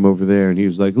question from over there. And he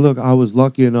was like, look, I was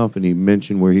lucky enough. And he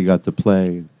mentioned where he got to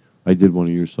play. I did one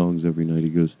of your songs every night. He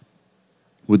goes,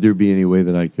 would there be any way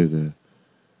that I could...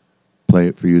 play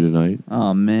it for you tonight?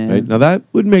 Oh, man. Right? Now, that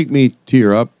would make me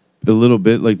tear up a little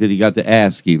bit, like that he got to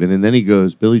ask even. And then he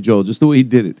goes, Billy Joel, just the way he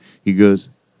did it, he goes,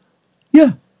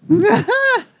 yeah.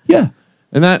 Yeah.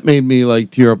 And that made me, like,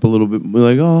 tear up a little bit.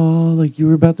 Like, like you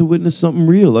were about to witness something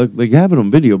real. Like have it on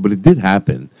video, but it did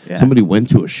happen. Yeah. Somebody went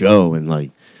to a show and,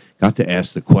 like, got to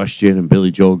ask the question, and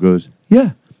Billy Joel goes,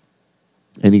 yeah.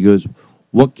 And he goes,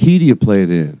 what key do you play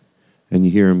it in? And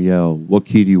you hear him yell, what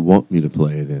key do you want me to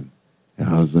play it in? And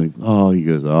I was like, he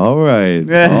goes, all right,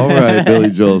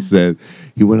 Billy Joel said.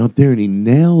 He went up there and he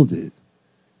nailed it.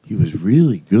 He was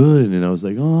really good. And I was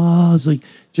like, I was like,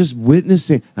 just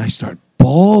witnessing. And I start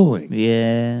bawling.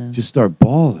 Yeah. Just start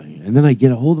bawling. And then I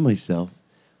get a hold of myself.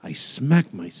 I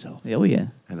smack myself. Oh, yeah.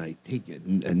 And I take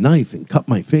a knife and cut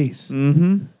my face.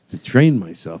 Mm-hmm. To train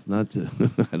myself, not to,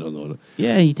 I don't know.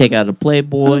 Yeah, you take out a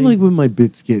Playboy. I don't like when my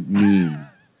bits get mean.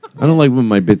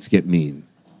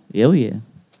 Oh, yeah.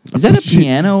 Is that a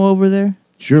piano over there?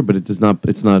 Sure, but it's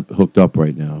not hooked up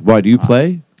right now. Why, do you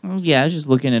play? Oh, yeah, I was just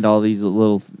looking at all these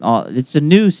little... it's a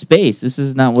new space. This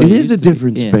is not what it is. It is a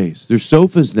different space. There's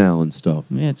sofas now and stuff.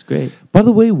 Yeah, it's great. By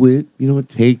the way, Whit,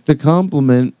 take the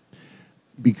compliment,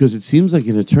 because it seems like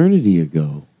an eternity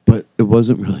ago, but it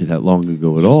wasn't really that long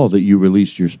ago at all that you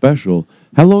released your special.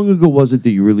 How long ago was it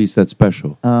that you released that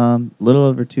special? Little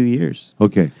over 2 years.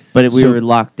 Okay. But we were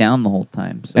locked down the whole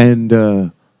time. So.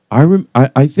 And...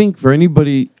 I think for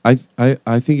anybody, I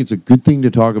think it's a good thing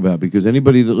to talk about, because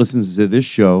anybody that listens to this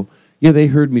show yeah, they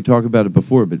heard me talk about it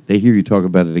before, but they hear you talk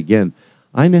about it again.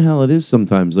 I know how it is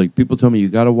sometimes. Like, people tell me, you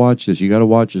got to watch this,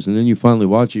 and then you finally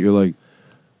watch it, you're like,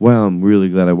 wow, I'm really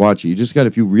glad I watched it. You just got,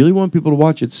 if you really want people to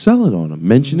watch it, sell it on them.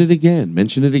 Mention it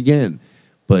again.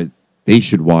 But they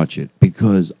should watch it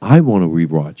because I want to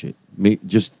rewatch it.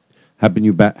 Just having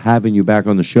you back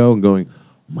on the show and going,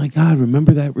 oh my God,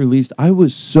 remember that released? I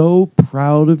was so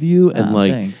proud of you and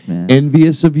thanks, man.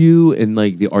 envious of you and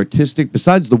like the artistic,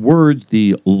 besides the words,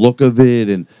 the look of it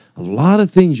and a lot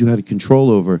of things you had control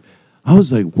over. I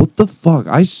was like, what the fuck?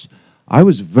 I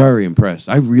was very impressed.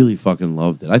 I really fucking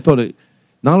loved it. I thought it,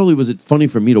 not only was it funny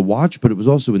for me to watch, but it was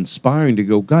also inspiring to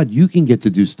go, God, you can get to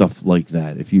do stuff like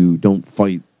that if you don't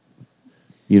fight,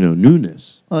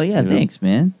 newness. Oh yeah, thanks,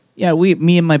 man. Yeah,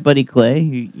 me and my buddy Clay,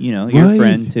 your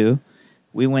friend too,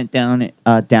 we went down to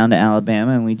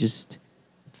Alabama and we just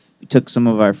took some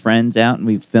of our friends out and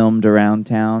we filmed around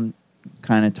town,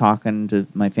 kind of talking to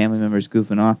my family members,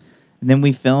 goofing off, and then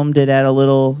we filmed it at a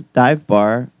little dive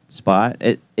bar spot.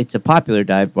 It's a popular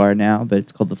dive bar now, but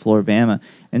it's called the Floribama,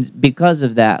 and because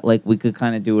of that, like we could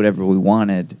kind of do whatever we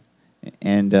wanted,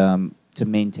 and to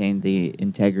maintain the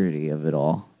integrity of it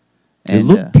all. And, it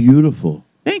looked beautiful.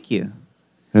 Thank you.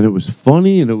 And it was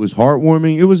funny, and it was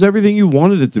heartwarming. It was everything you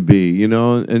wanted it to be,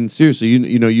 And seriously,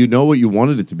 you know what you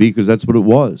wanted it to be because that's what it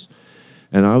was.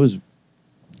 And I was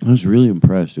really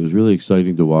impressed. It was really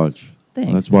exciting to watch.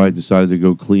 Thanks, that's why I decided to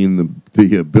go clean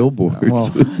the billboards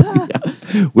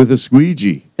with a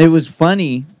squeegee. It was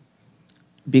funny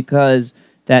because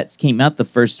that came out the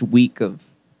first week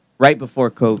right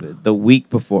before COVID, the week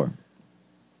before.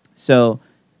 So,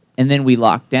 and then we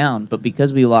locked down. But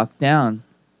because we locked down,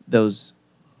 those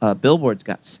billboards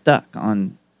got stuck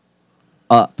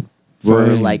up for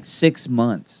like 6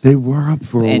 months. They were up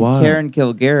for a while. And Karen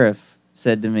Kilgariff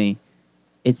said to me,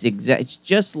 it's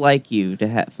just like you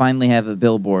to finally have a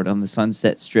billboard on the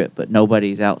Sunset Strip, but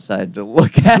nobody's outside to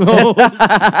look at it.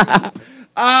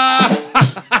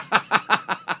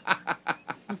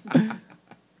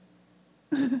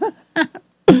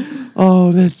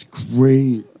 Oh, that's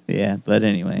great. Yeah, but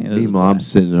anyway. Meanwhile, I'm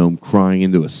sitting at home crying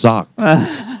into a sock.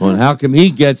 Well, how come he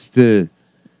gets to...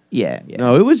 Yeah.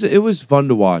 No, it was fun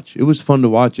to watch. It was fun to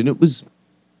watch, and it was...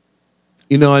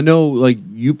 I know, like,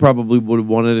 you probably would have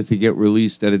wanted it to get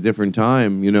released at a different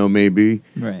time, maybe.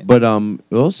 Right. But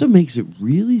it also makes it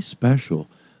really special.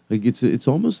 Like, it's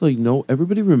almost like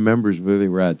everybody remembers where they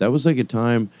were at. That was like a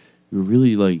time you were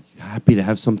really, like, happy to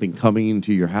have something coming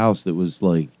into your house that was,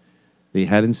 like, they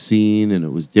hadn't seen, and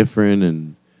it was different,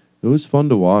 and it was fun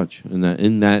to watch in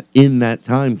that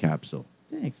time capsule.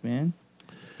 Thanks, man.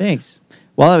 Thanks.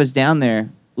 While I was down there,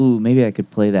 maybe I could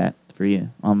play that for you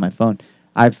on my phone.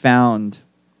 I found,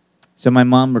 so my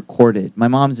mom recorded. My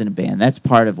mom's in a band. That's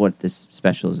part of what this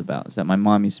special is about, is that my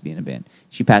mom used to be in a band.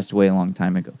 She passed away a long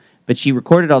time ago. But she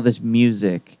recorded all this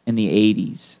music in the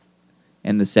 80s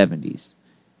and the 70s.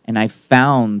 And I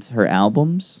found her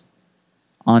albums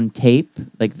on tape,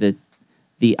 like the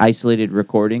isolated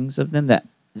recordings of them that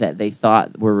they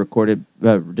thought were recorded,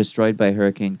 destroyed by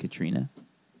Hurricane Katrina.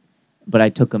 But I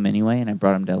took them anyway, and I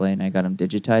brought them to LA, and I got them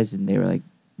digitized, and they were like,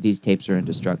 these tapes are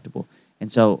indestructible.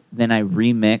 And so then I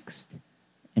remixed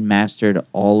and mastered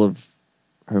all of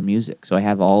her music. So I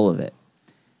have all of it,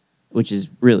 which is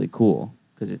really cool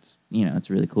because it's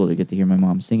really cool to get to hear my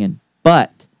mom singing.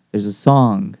 But there's a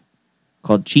song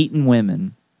called Cheatin'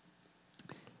 Women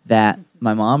that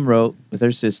my mom wrote with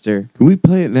her sister. Can we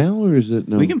play it now, or is it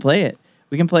no? We can play it.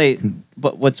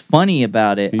 But what's funny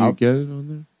about it... Can you get it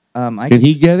on there? Can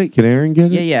he get it? Can Aaron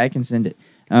get it? Yeah, I can send it.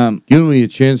 Give me a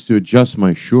chance to adjust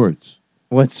my shorts.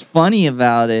 What's funny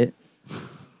about it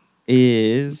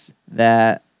is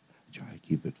that... Try to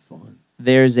keep it fun.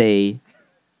 There's a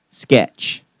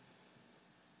sketch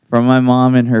from my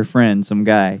mom and her friend, some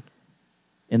guy,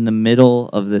 in the middle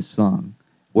of this song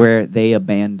where they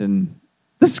abandon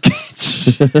the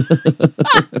sketch.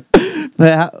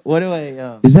 But what do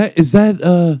I... Is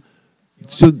that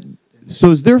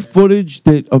so is there footage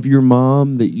of your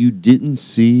mom that you didn't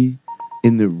see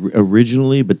in the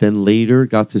originally, but then later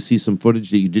got to see some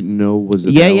footage that you didn't know was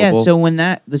available? Yeah. So when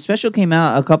the special came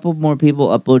out, a couple more people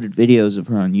uploaded videos of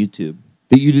her on YouTube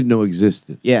that you didn't know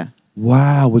existed. Yeah.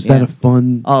 Wow, was that a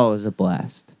fun? Oh, it was a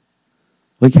blast.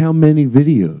 Like how many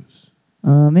videos?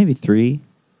 Maybe 3,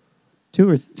 2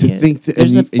 or 3.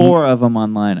 There's 4 of them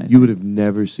online. I think. You would have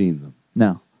never seen them.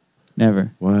 No,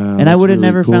 never. Wow, and I would have really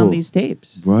never cool. found these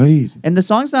tapes. Right. And the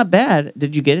song's not bad.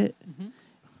 Did you get it?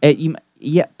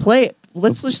 Mm-hmm. Play it.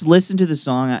 Let's just listen to the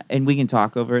song, and we can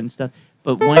talk over it and stuff.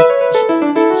 But once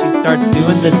she starts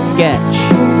doing the sketch,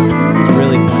 it's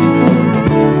really funny.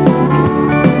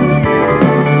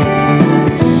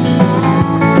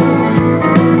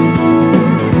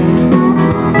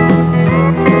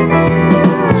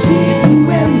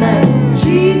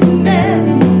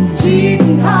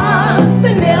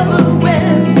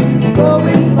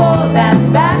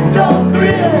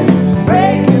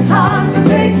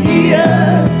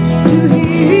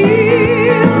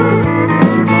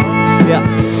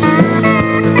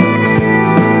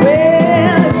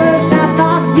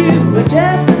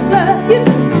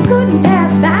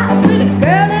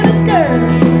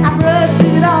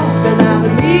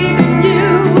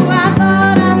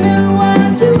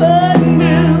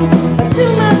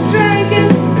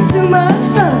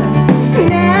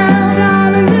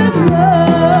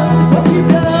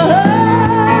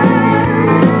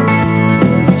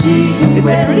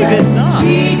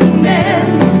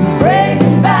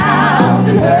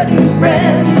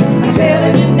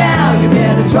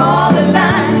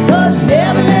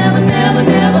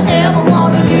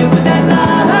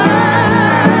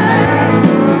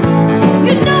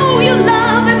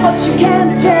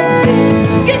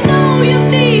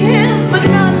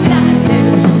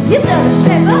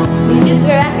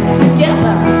 back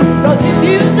together. 'Cause if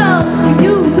you don't,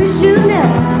 you wish you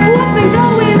never. What's been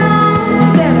going on?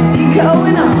 Better be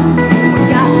going on. We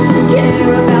got to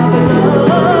care about the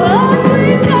love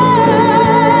we got.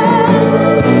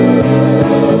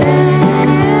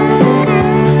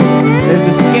 There's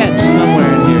a sketch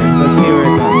somewhere in here. Let's see where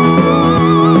it goes.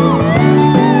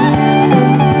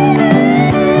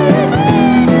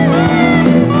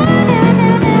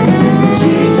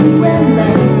 Cheating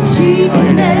women,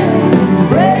 cheating men,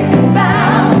 breaking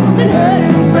vows and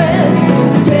hurting friends.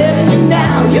 Telling you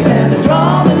now, you better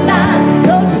draw the line.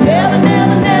 'Cause you never,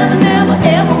 never, never, never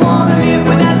ever wanna live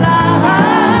with that lie.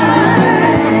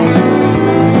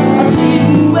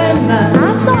 Cheating women,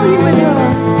 I saw you with her.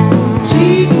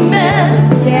 Cheating men,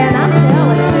 yeah, and I'm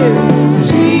telling too.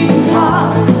 Cheating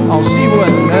hearts. Oh, she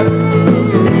wasn't that.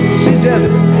 She's just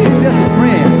a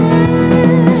friend.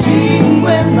 Cheating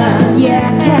women, yeah,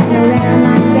 catting around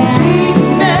like that.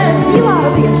 Cheating men, you ought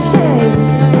to be ashamed.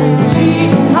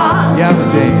 Cheating hearts. Yeah, I'm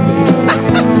ashamed.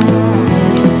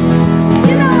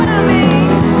 You know what I mean?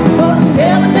 'Cause you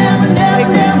never, never, never,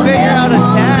 never figure out a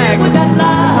tag. with that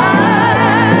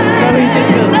lie. So he just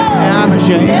goes, yeah, I'm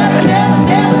ashamed. Never, never,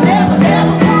 never, never,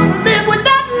 never wanna live with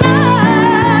that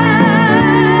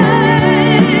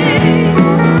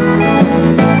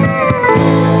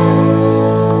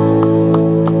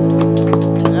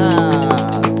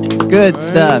Good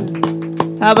stuff.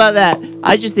 How about that?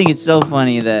 I just think it's so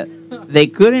funny that they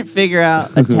couldn't figure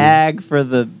out a tag for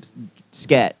the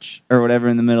sketch or whatever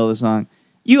in the middle of the song.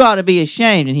 You ought to be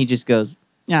ashamed. And he just goes,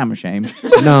 yeah, I'm ashamed.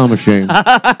 No, I'm ashamed.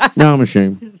 No, I'm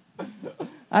ashamed.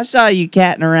 I saw you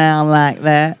catting around like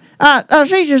that. Oh,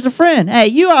 she's just a friend. Hey,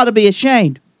 you ought to be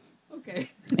ashamed. Okay.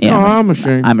 Yeah, No, I'm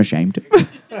ashamed. I'm ashamed.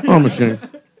 I'm ashamed.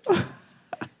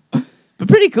 But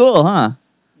pretty cool, huh?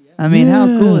 I mean, how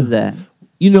cool is that?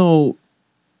 You know,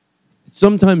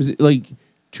 sometimes, like,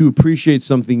 to appreciate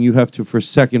something, you have to, for a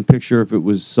second, picture if it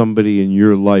was somebody in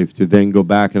your life to then go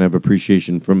back and have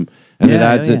appreciation from, and it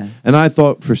adds it. And I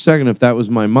thought for a second, if that was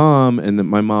my mom and that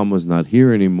my mom was not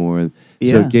here anymore,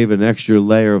 so it gave an extra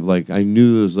layer of, like, I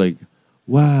knew it was like,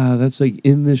 wow, that's like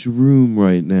in this room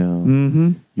right now.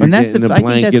 Mm-hmm. You're And that's getting the, a I think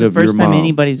that's blanket the of your first time mom.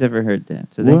 anybody's ever heard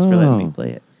that. So thanks for letting me Wow. play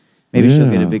it. Maybe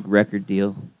she'll get Yeah. a big record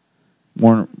deal.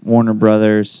 Warner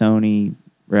Brothers, Sony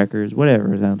Records,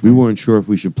 whatever. Is out We weren't sure if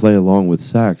we should play along with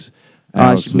sax.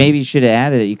 Alex was- maybe you should have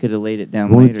added it. You could have laid it down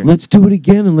Well, later. let's do it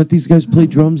again and let these guys play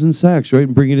drums and sax, right?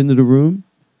 And bring it into the room.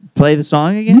 Play the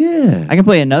song again? Yeah. I can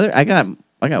play another. I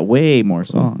got way more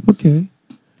songs. Okay.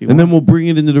 And then we'll bring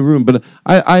it into the room. But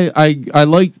I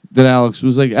like that Alex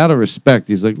was like, out of respect,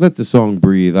 he's like, let the song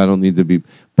breathe. I don't need to be.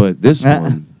 But this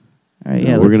one, all right,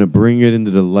 yeah, we're gonna bring it into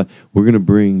the. We're gonna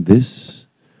bring this.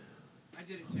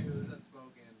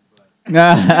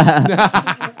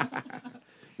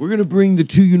 We're gonna bring the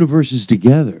two universes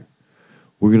together.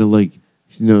 We're gonna, like,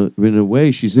 you know, in a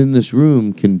way, she's in this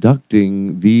room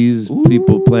conducting these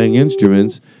people playing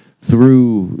instruments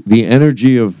through the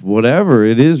energy of whatever.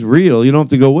 It is real. You don't have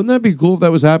to go, wouldn't that be cool if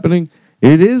that was happening?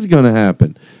 It is gonna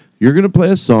happen. You're gonna play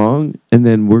a song, and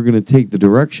then we're gonna take the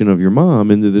direction of your mom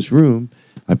into this room.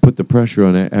 I put the pressure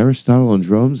on Aristotle on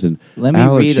drums and Let me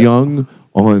Alex read Young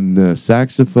on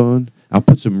saxophone. I'll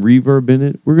put some reverb in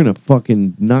it. We're gonna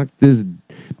fucking knock this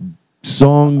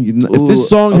song. If this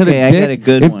song had okay, a I dick, got a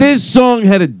good if one. this song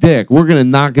had a dick, we're gonna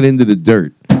knock it into the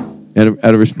dirt. Out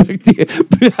of respect to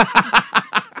you.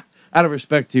 Out of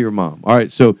respect to your mom. All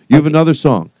right, so you have another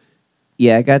song.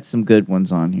 Yeah, I got some good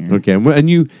ones on here. Okay,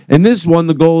 and this one,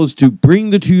 the goal is to bring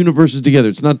the two universes together.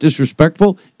 It's not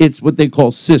disrespectful. It's what they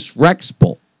call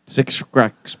cisrexpal.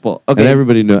 Cisrexpal. And Okay.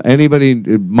 everybody know. Anybody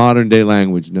in modern day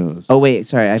language knows. Oh wait,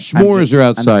 sorry. S'mores are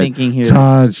outside. I'm thinking here.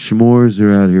 Todd, s'mores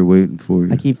are out here waiting for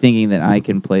you. I keep thinking that I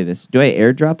can play this. Do I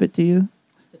airdrop it to you?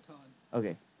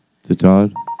 Okay. To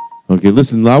Todd? Okay,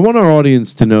 listen, I want our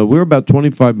audience to know we're about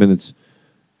 25 minutes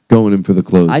going in for the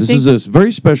close. This is a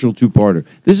very special two-parter.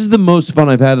 This is the most fun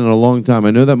I've had in a long time.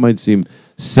 I know that might seem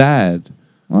sad.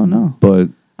 Oh, no. But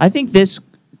I think this.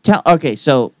 Okay,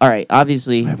 so, all right,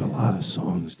 obviously. I have a lot of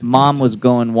songs. Mom was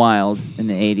going wild in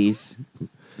the 80s.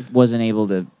 Wasn't able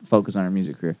to focus on her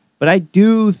music career. But I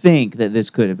do think that this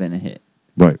could have been a hit.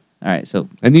 Right. All right, so.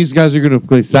 And these guys are going to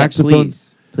play saxophone?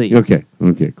 please. Please.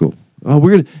 Okay, cool. Oh,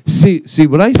 we're going to see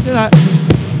what I said.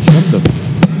 Shut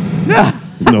the.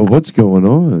 No, what's going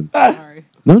on? Sorry.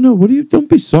 No, what do you? Don't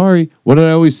be sorry. What did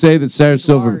I always say that Sarah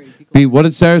Silverman? What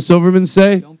did Sarah Silverman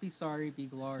say? Don't be sorry, be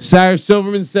glorious. Sarah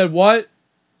Silverman said what?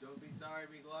 Don't be sorry,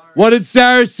 be glorious. What did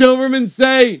Sarah Silverman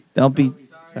say? Don't be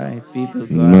sorry, be All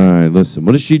right, listen.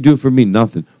 What does she do for me?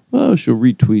 Nothing. Well, she'll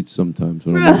retweet sometimes.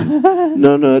 When I'm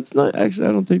no, it's not. Actually,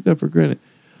 I don't take that for granted.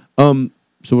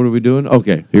 So what are we doing?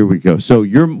 Okay, here we go. So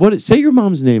say your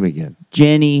mom's name again.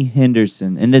 Jenny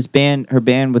Henderson. And this band, her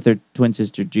band with her twin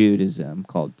sister Jude is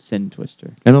called Sin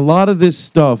Twister. And a lot of this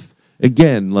stuff,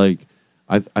 again, like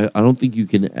I don't think you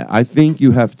can. I think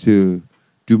you have to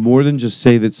do more than just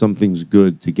say that something's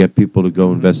good to get people to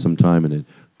go invest some time in it.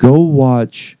 Go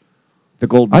watch The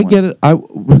Golden I One. get it.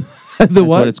 That's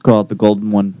what it's called, The Golden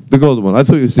One. The Golden One. I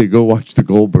thought you would say go watch the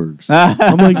Goldbergs.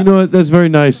 I'm like, you know what? That's very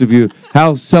nice of you.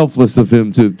 How selfless of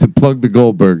him to plug the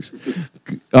Goldbergs.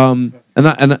 And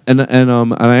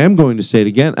I am going to say it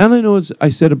again. And I know I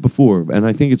said it before, and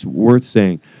I think it's worth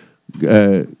saying.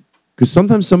 Because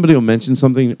sometimes somebody will mention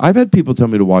something. I've had people tell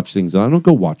me to watch things, and I don't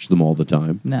go watch them all the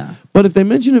time. No. But if they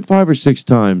mention it 5 or 6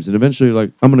 times, and eventually you're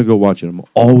like, I'm going to go watch it, I'm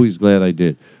always glad I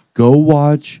did. Go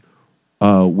watch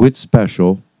Wit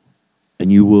Special,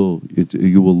 and you will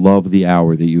love the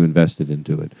hour that you invested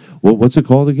into it. What's it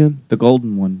called again? The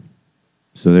Golden One.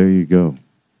 So there you go.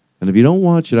 And if you don't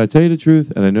watch it, I tell you the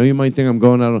truth, and I know you might think I'm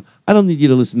going out on, I don't need you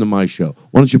to listen to my show.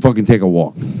 Why don't you fucking take a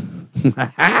walk?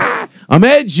 I'm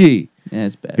edgy. Yeah,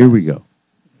 it's bad. Here we go.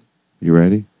 You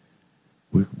ready?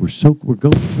 We're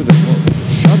going for the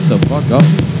shut the fuck up.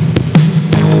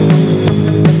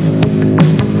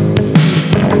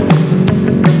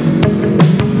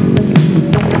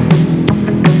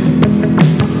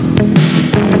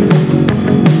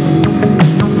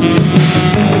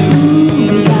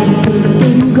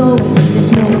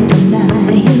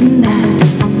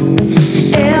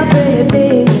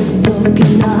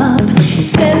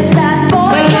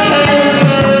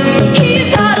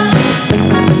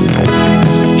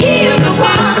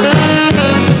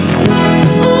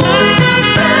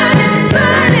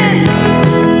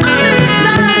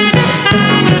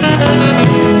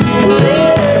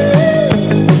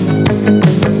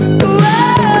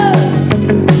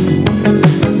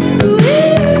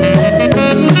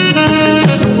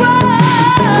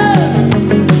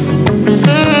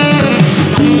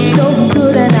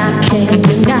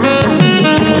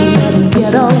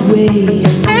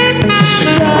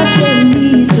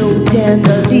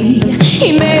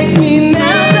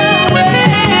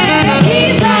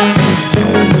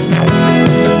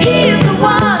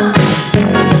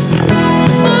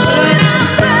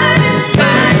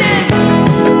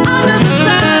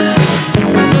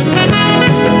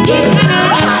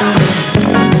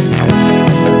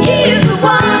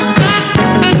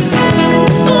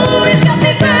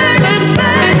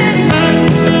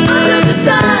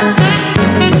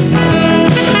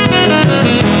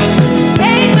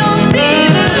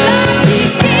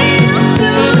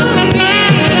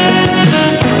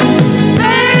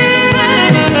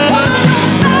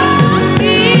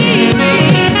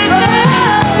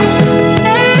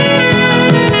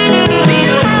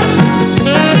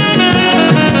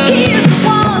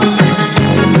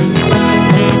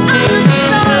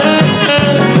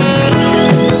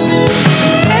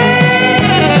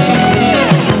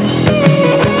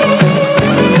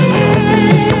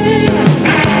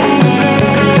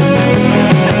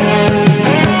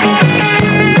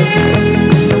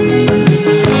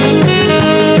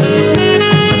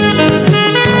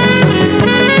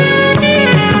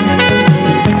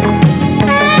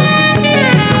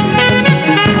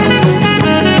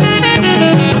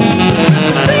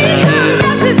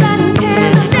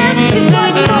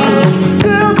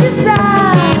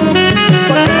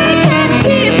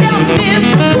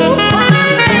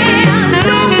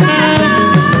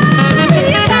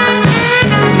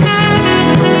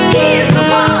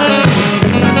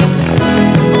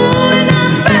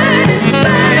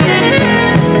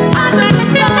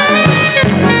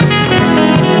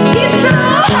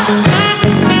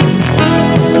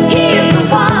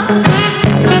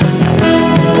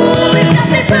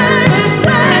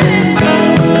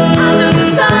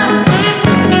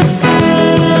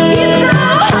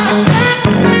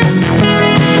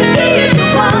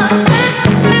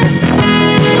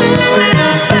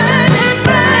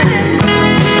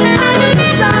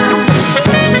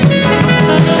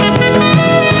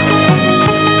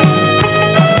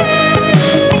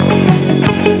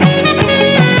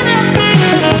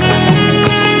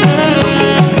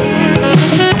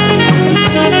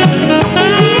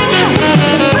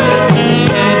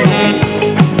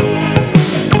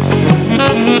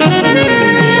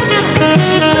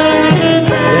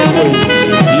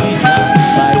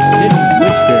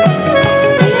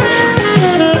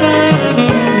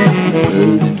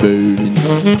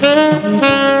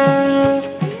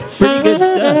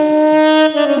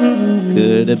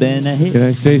 Can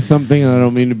I say something? And I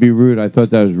don't mean to be rude. I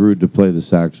thought that was rude to play the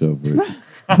sax over it.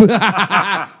 Come on,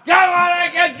 I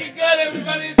got you good,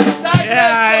 everybody. It's the time.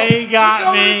 Yeah, he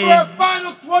got me. For our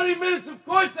final 20 minutes, of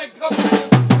course, I come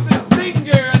with a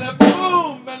zinger and a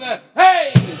boom and a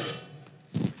hey.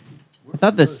 I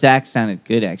thought the sax sounded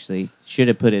good, actually. Should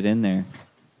have put it in there.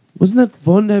 Wasn't that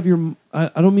fun to have your? I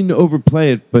don't mean to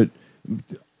overplay it, but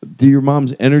do your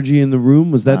mom's energy in the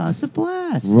room was that? Oh, it's a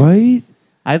blast, right?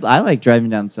 I like driving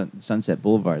down Sunset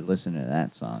Boulevard listening to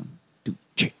that song.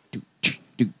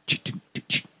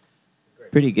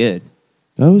 Pretty good.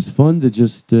 That was fun to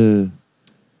just have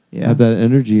that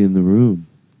energy in the room.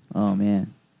 Oh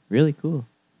man, really cool.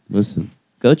 Listen,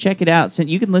 go check it out.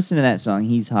 You can listen to that song.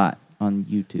 He's hot on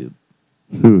YouTube.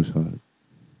 Who's hot?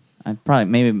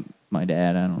 Maybe my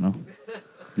dad. I don't know.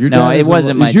 It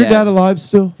wasn't my dad. Is your dad alive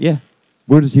still? Yeah.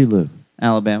 Where does he live?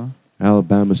 Alabama.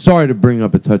 Alabama. Sorry to bring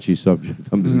up a touchy subject.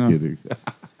 I'm just kidding.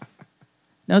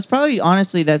 No, it's probably,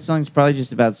 honestly, that song's probably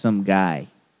just about some guy.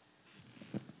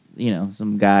 You know,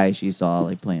 some guy she saw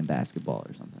like playing basketball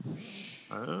or something.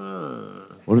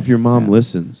 What if your mom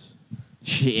listens?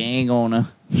 She ain't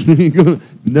gonna.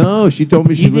 No, she told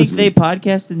me she listens. You think they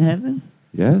podcast in heaven?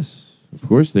 Yes, of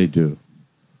course they do.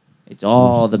 It's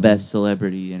all the best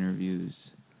celebrity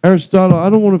interviews. Aristotle, I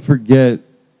don't want to forget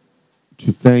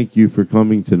to thank you for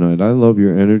coming tonight. I love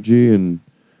your energy, and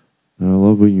I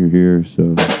love when you're here,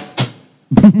 so...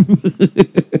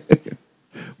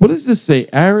 What does this say?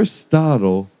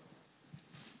 Aristotle.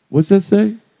 What's that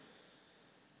say?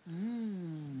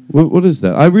 What is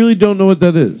that? I really don't know what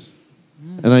that is.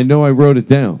 And I know I wrote it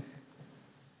down.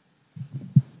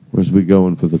 Where's we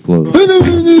going for the close?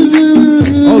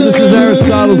 Oh, this is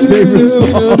Aristotle's favorite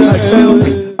song.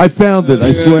 I found it,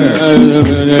 I swear.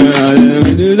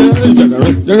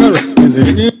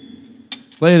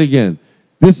 Play it again.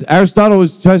 This Aristotle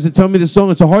tries to tell me this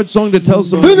song. It's a hard song to tell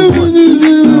somebody.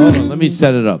 Hold on, let me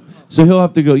set it up. So he'll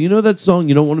have to go, you know that song,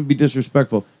 you don't want to be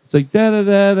disrespectful. It's like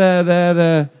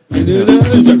da-da-da-da-da-da.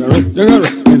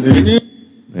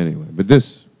 Anyway, but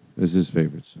this is his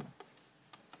favorite song.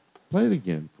 Play it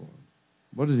again for him.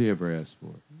 What did he ever ask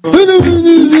for?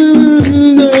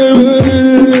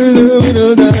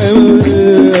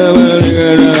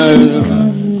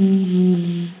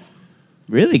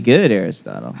 Really good,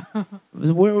 Aristotle.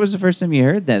 Where was the first time you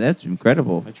heard that? That's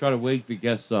incredible. I try to wake the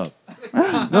guests up.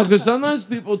 No, because sometimes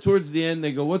people towards the end,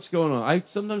 they go, what's going on?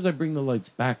 Sometimes I bring the lights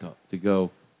back up to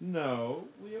go, no,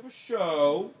 we have a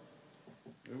show.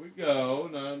 Here we go.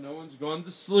 No one's gone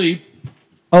to sleep.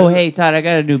 Oh, hey, Todd, I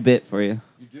got a new bit for you.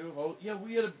 You do? Oh, yeah,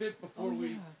 we had a bit before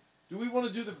we... Do we want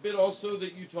to do the bit also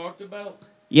that you talked about?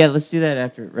 Yeah, let's do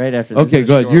that right after this. Okay,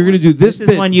 good. You're going to do this bit.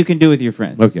 This is one you can do with your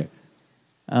friends. Okay.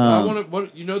 I want to...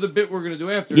 You know the bit we're going to do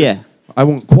after? Yeah. I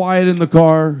want quiet in the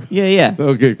car. Yeah.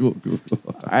 Okay, cool.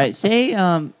 All right, say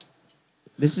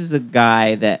this is a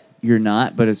guy that you're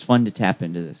not, but it's fun to tap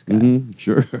into this guy. Mm-hmm,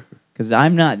 sure. Because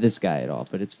I'm not this guy at all,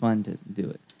 but it's fun to do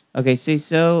it. Okay, say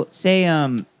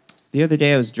the other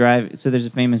day I was driving, so there's a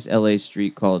famous LA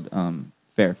street called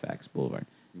Fairfax Boulevard.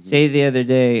 Mm-hmm. Say the other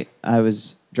day I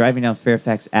was driving down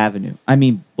Fairfax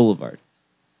Boulevard.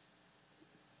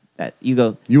 That you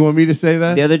go. You want me to say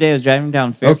that? The other day I was driving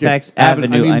down Fairfax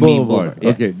Avenue. I mean Boulevard. Yeah.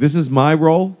 Okay, this is my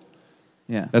role.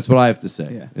 Yeah. That's what I have to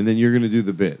say. Yeah. And then you're going to do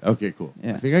the bit. Okay, cool.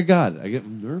 Yeah. I think I got it. I get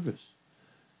nervous.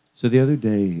 So the other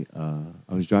day,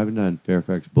 I was driving down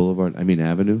Fairfax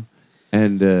Avenue,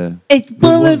 and... it's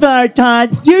Boulevard,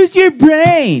 Todd. Use your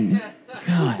brain.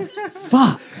 God,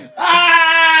 fuck.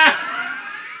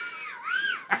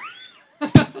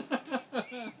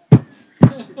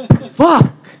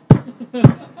 Fuck.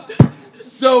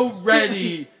 So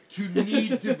ready to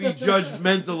need to be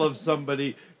judgmental of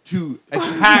somebody, to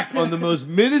attack on the most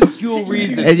minuscule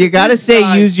reason. And you got to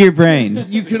say use your brain.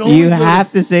 You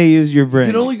have to say use your brain.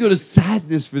 You can only go to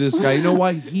sadness for this guy. You know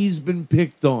why? He's been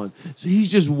picked on. So he's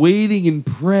just waiting and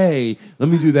pray. Let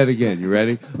me do that again. You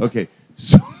ready? Okay.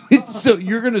 So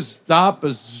you're going to stop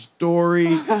a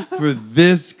story for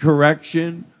this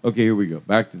correction? Okay, here we go.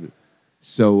 Back to the...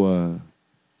 So,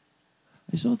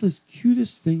 I saw this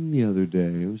cutest thing the other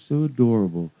day. It was so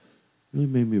adorable. Really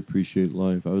made me appreciate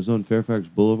life. I was on Fairfax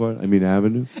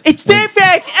Avenue. It's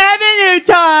Fairfax Avenue,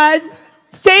 Todd!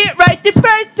 Say it right the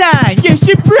first time! Use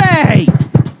your brain!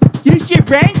 Use your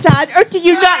brain, Todd, or do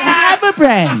you not have a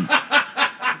brain?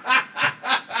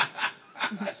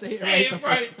 Say it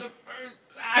right the first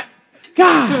time.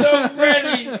 God! So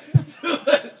ready to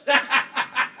attack.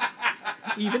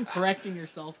 Even correcting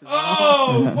yourself is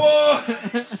Oh, boy!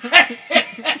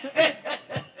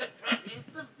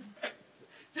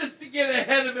 Just to get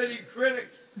ahead of any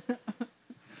critics.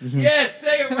 Yes,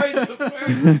 say it right the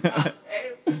first time.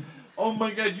 Oh,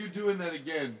 my God, you're doing that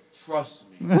again. Trust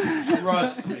me.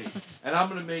 Trust me. And I'm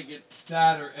going to make it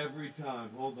sadder every time.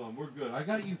 Hold on. We're good. I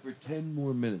got you for 10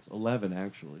 more minutes. 11,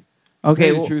 actually. Okay, To tell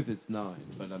you well- the truth, it's 9,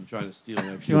 but I'm trying to steal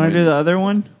an extra You want to do minute. the other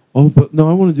one? Oh, but no,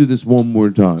 I want to do this one more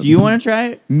time. Do you want to try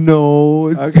it? No,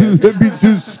 it's I'd be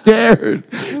too scared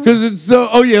because it's so.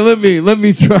 Oh yeah, let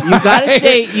me try. You gotta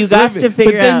say you got to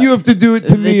figure out. But then you have to do it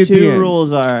to me The at the two end.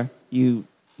 rules are you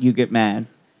get mad.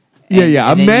 Yeah,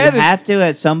 yeah, and I'm then mad You at- have to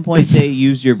at some point say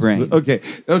use your brain. Okay,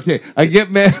 I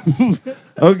get mad.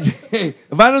 Okay,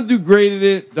 if I don't do great at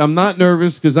it, I'm not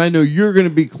nervous because I know you're going to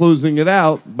be closing it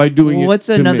out by doing Well, it. what's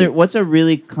to another? me. What's a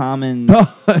really common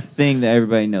thing that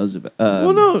everybody knows about?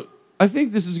 Well, no, I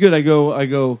think this is good. I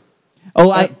go.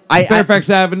 Oh, Fairfax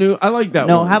Avenue. I like that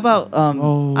No, one. how about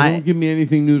don't give me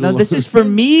anything new to No, this learn. is for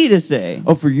me to say.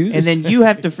 Oh, for you to And then say? you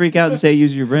have to freak out and say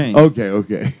use your brain.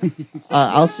 Okay.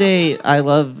 I'll say I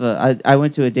love. I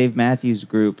went to a Dave Matthews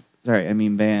group. Sorry, I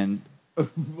mean band.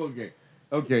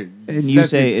 Okay. And you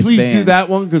say it's please do band. that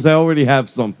one because I already have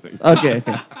something. Okay.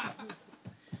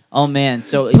 Oh man,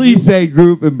 so Please say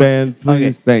group and band,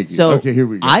 please. Thank you. So okay, here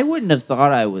we go. I wouldn't have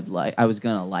thought I was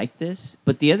gonna like this,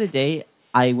 but the other day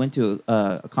I went to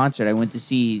a concert. I went to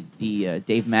see the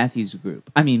Dave Matthews group.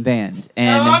 I mean band.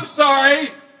 And I'm sorry.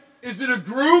 Is it a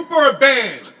group or a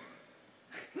band?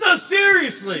 No,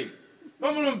 seriously. If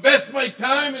I'm going to invest my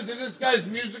time into this guy's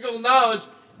musical knowledge,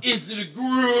 is it a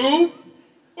group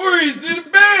or is it a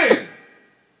band?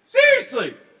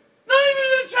 Seriously. Not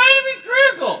even trying to be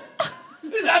critical.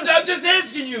 I'm just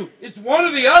asking you. It's one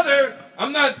or the other.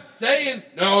 I'm not saying,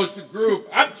 no, it's a group.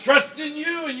 I'm trusting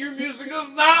you and your musical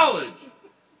knowledge.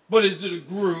 But is it a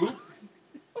group?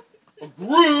 A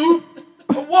group?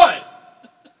 Or what?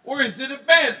 Or is it a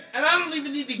band? And I don't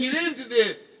even need to get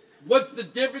into what's the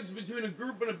difference between a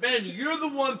group and a band. You're the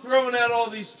one throwing out all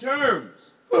these terms.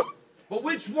 But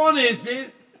which one is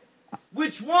it?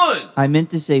 Which one? I meant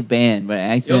to say band, but I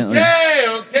accidentally. Okay.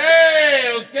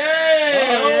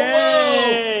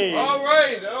 Oh, whoa. All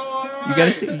right. You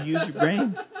gotta say use your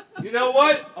brain. You know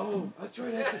what? Oh, that's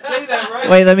right. I have to say that, right?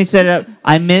 Wait, let me set it up.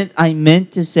 I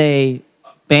meant to say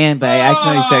band, but I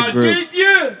accidentally said group. Did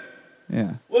you?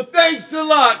 Yeah. Well, thanks a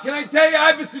lot. Can I tell you?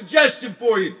 I have a suggestion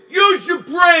for you. Use your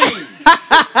brain.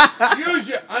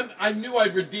 I knew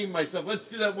I'd redeem myself. Let's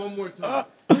do that one more time.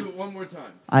 Do it one more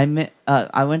time. I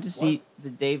went to see the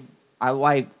Dave.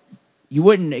 You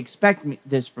wouldn't expect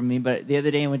this from me, but the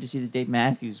other day I went to see the Dave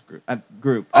Matthews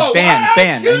group.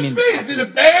 Band. Excuse me. Is it a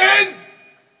band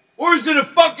or is it a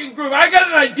fucking group? I got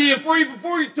an idea for you.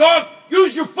 Before you talk,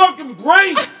 use your fucking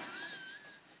brain.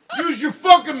 Use your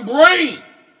fucking brain.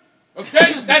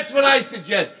 Okay? That's what I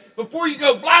suggest. Before you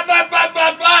go blah, blah, blah,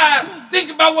 blah, blah,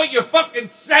 think about what you're fucking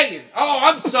saying. Oh,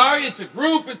 I'm sorry. It's a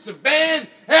group. It's a band.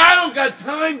 Hey, I don't got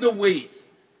time to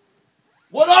waste.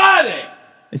 What are they?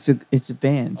 It's a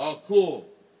band. Oh, cool.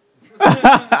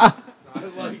 I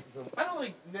like them. I don't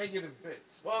like negative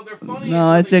bits. Well, they're funny.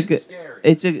 No, it's a good.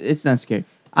 It's not scary.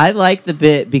 I like the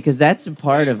bit because that's a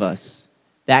part of us.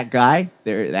 That guy's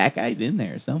in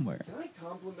there somewhere. Can I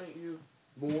compliment you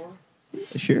more?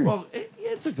 Sure. Well,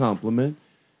 it's a compliment.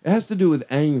 It has to do with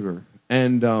anger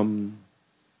and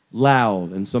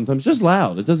loud, and sometimes just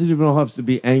loud. It doesn't even have to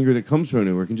be anger that comes from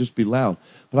anywhere. It can just be loud.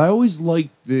 But I always like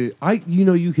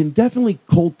you can definitely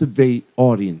cultivate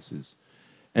audiences.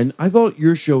 And I thought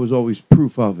your show was always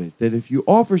proof of it, that if you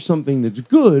offer something that's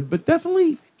good, but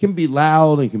definitely can be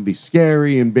loud and can be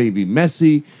scary and maybe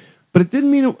messy, but it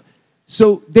didn't mean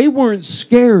so they weren't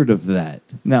scared of that.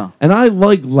 No. And I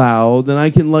like loud, and I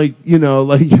can I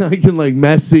can like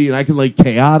messy, and I can like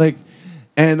chaotic.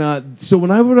 And so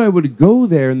whenever I would go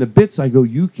there in the bits, I go,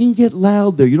 you can get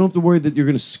loud there. You don't have to worry that you're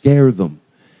going to scare them.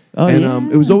 Oh,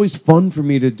 and it was always fun for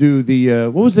me to do the,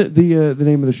 what was it, the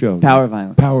name of the show? Power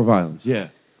Violence. Power Violence, yeah.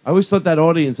 I always thought that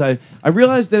audience, I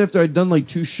realized that after I'd done like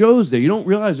 2 shows there, you don't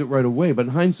realize it right away, but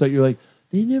in hindsight, you're like,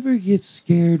 they never get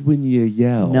scared when you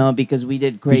yell. No, because we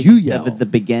did crazy stuff at the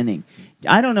beginning.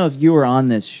 I don't know if you were on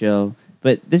this show,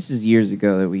 but this is years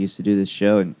ago that we used to do this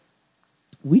show, and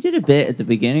we did a bit at the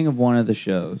beginning of one of the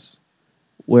shows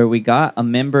where we got a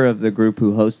member of the group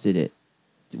who hosted it.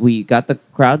 We got the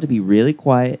crowd to be really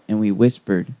quiet, and we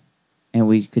whispered, and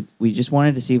we just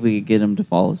wanted to see if we could get him to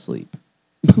fall asleep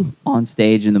on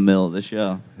stage in the middle of the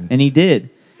show, and he did,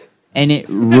 and it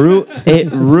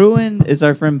ruined. It's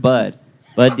our friend Bud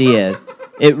Diaz.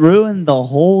 It ruined the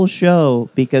whole show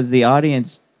because the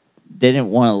audience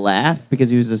didn't want to laugh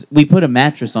because we put a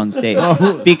mattress on stage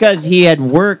because he had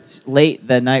worked late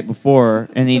the night before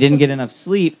and he didn't get enough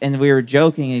sleep, and we were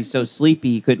joking and he's so sleepy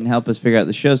he couldn't help us figure out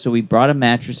the show, so we brought a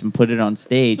mattress and put it on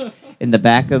stage in the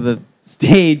back of the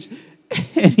stage,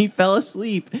 and he fell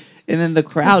asleep. And then the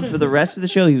crowd for the rest of the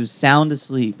show, he was sound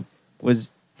asleep,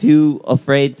 was too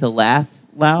afraid to laugh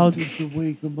loud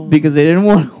because they didn't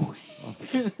want to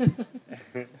wake.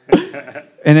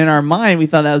 And in our mind, we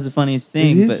thought that was the funniest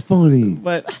thing. It is funny.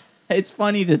 But it's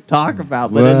funny to talk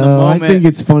about. But in the moment, I think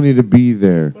it's funny to be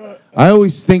there. I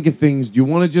always think of things. Do you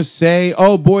want to just say,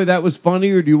 "Oh boy, that was funny,"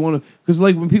 or do you want to? Because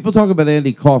like when people talk about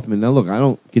Andy Kaufman, now look, I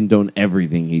don't condone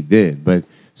everything he did, but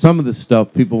some of the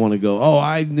stuff people want to go, "Oh,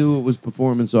 I knew it was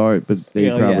performance art," but they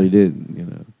probably didn't. You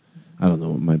know, I don't know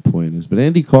what my point is, but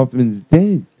Andy Kaufman's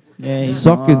dead,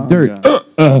 sucking dirt.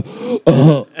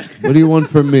 What do you want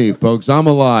from me, folks? I'm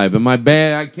alive. Am I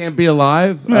bad? I can't be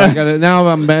alive. I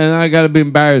gotta be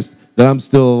embarrassed that I'm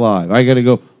still alive. I gotta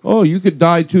go. Oh, you could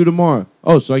die too tomorrow.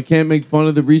 Oh, so I can't make fun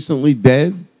of the recently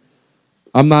dead?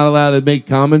 I'm not allowed to make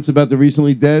comments about the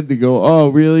recently dead to go, oh,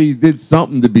 really? You did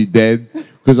something to be dead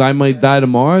because I might die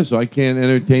tomorrow, so I can't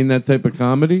entertain that type of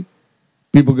comedy?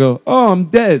 People go, oh, I'm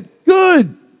dead.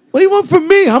 Good. What do you want from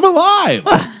me? I'm alive.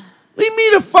 Leave me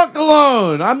the fuck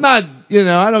alone. I'm not,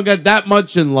 I don't got that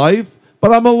much in life,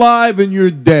 but I'm alive and you're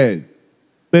dead.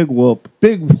 Big whoop.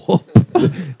 Big whoop.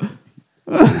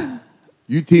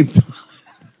 You team Todd.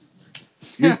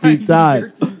 You're Team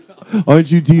Todd.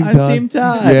 Aren't you Team Todd? I'm Team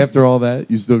Todd. Yeah, after all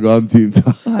that, you still go, I'm Team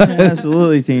Todd.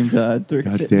 Absolutely Team Todd.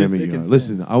 God damn it, you are.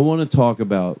 Listen, I want to talk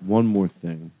about one more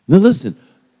thing. Now listen,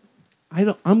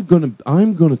 I'm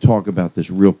gonna talk about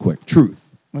this real quick.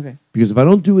 Truth. Okay. Because if I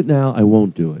don't do it now, I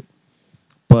won't do it.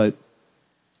 But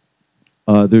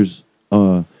there's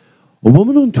a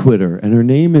woman on Twitter, and her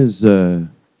name is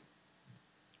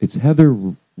it's Heather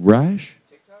Rash.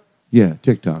 TikTok? Yeah,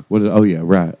 TikTok.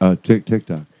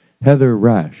 TikTok. Heather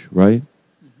Rash, right?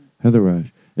 Mm-hmm. Heather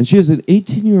Rash, and she has an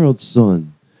 18-year-old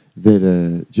son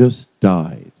that just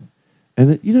died.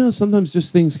 And sometimes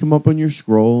just things come up on your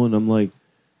scroll, and I'm like,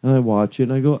 and I watch it,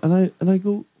 and I go,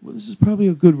 well, this is probably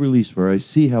a good release for her. I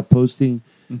see how posting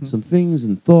some things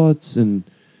and thoughts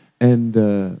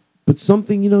but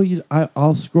something,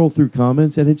 I'll scroll through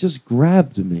comments, and it just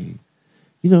grabbed me.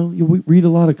 You read a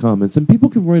lot of comments, and people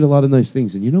can write a lot of nice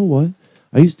things. And you know what?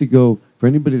 I used to go, for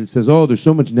anybody that says, oh, there's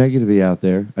so much negativity out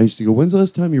there, I used to go, when's the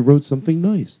last time you wrote something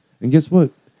nice? And guess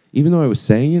what? Even though I was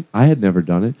saying it, I had never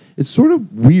done it. It's sort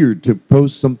of weird to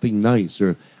post something nice,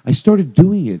 or I started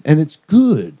doing it, and it's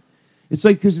good. It's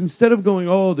like, because instead of going,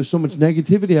 oh, there's so much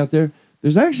negativity out there,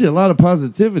 there's actually a lot of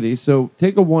positivity. So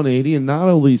take a 180 and not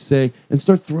only say, and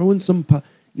start throwing some,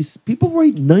 people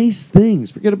write nice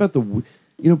things. Forget about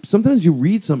sometimes you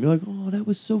read something, you're like, oh, that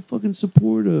was so fucking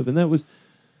supportive. And so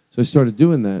I started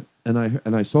doing that.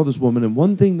 And I saw this woman, and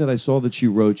one thing that I saw that she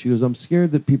wrote, she goes, I'm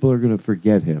scared that people are going to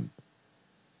forget him.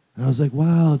 And I was like,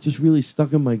 wow, it just really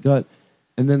stuck in my gut.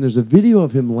 And then there's a video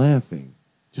of him laughing.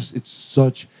 It's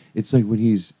like when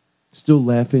he's still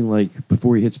laughing, like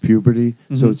before he hits puberty.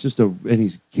 Mm-hmm. So it's and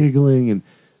he's giggling. And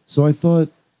so I thought,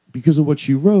 because of what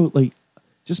she wrote, like,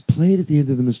 just play it at the end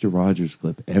of the Mr. Rogers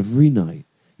clip every night.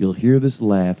 You'll hear this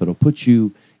laugh. It'll put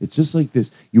you, it's just like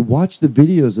this. You watch the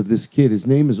videos of this kid. His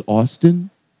name is Austin.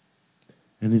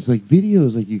 And it's like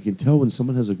videos, like you can tell when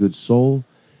someone has a good soul.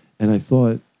 And I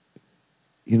thought,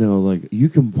 like, you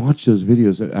can watch those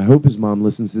videos. I hope his mom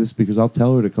listens to this, because I'll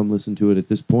tell her to come listen to it at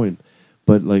this point.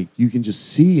 But, like, you can just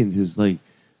see in his, like,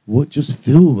 what just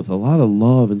filled with a lot of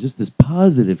love and just this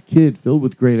positive kid filled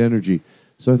with great energy.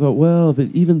 So I thought, well, if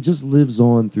it even just lives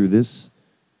on through this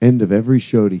end of every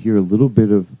show to hear a little bit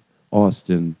of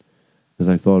Austin, then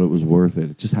I thought it was worth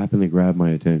it. It just happened to grab my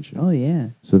attention. Oh, yeah.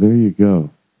 So there you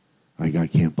go. I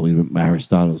can't believe it.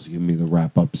 Aristotle's giving me the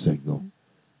wrap-up signal.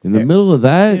 In the middle of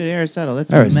that? Dude, Aristotle,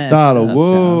 that's Aristotle,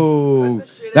 whoa.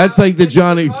 That's like the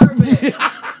Johnny...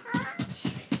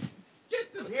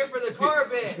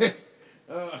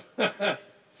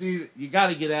 See, you got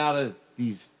to get out of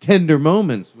these tender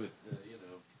moments with,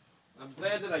 I'm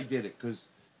glad that I did it, because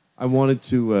I wanted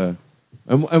to.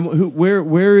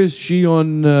 Where is she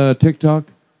on TikTok?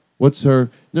 What's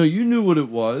her? No, you knew what it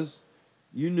was.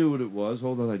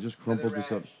 Hold on, I just crumpled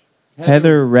this up.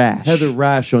 Heather Rash. Heather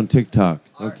Rash on TikTok.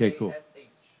 Okay, cool.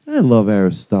 I love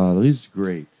Aristotle. He's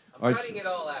great. I'm cutting it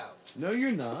all out. No,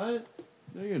 you're not.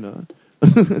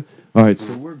 All right,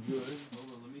 so we're good. Hold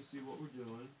on, let me see what we're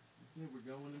doing. Okay,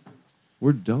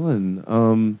 we're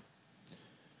done.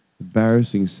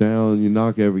 Embarrassing sound. You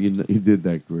did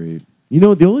that great.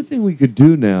 The only thing we could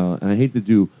do now, and I hate to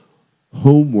do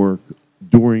homework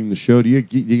during the show. Do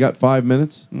you got 5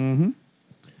 minutes? Mm-hmm.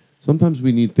 Sometimes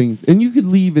we need things, and you could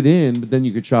leave it in, but then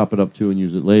you could chop it up too and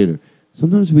use it later.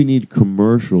 Sometimes we need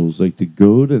commercials, like to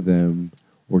go to them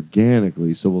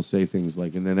organically. So we'll say things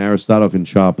like, and then Aristotle can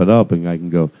chop it up, and I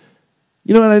can go,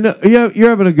 You know what I know? You're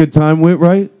having a good time, Whit,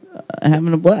 right?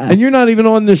 Having a blast. And you're not even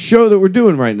on this show that we're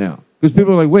doing right now. Because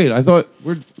people are like, wait, I thought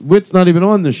Whit's not even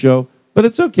on the show. But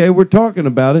it's okay. We're talking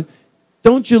about it.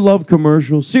 Don't you love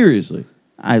commercials? Seriously.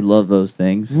 I love those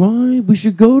things. Right. We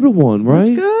should go to one, right?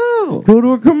 Let's go. Go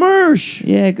to a commercial.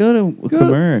 Yeah, go to a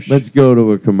commercial. Let's go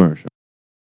to a commercial.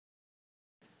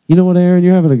 You know what, Aaron?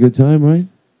 You're having a good time, right?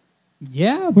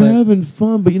 Yeah, We're having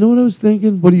fun. But you know what I was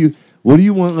thinking? What do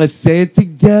you want? Let's say it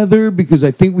together because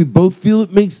I think we both feel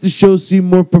it makes the show seem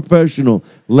more professional.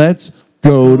 Let's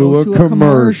go to a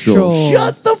commercial.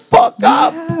 Shut the fuck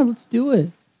up. Yeah, let's do it.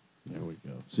 There we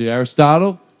go. See,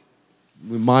 Aristotle?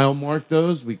 We mile mark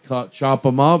those. We chop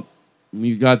them up.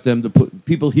 You got them to put.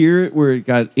 People hear it where it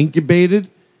got incubated,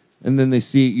 and then they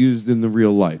see it used in the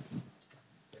real life.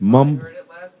 Mum. Heard it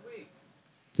last week.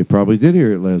 They probably did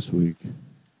hear it last week.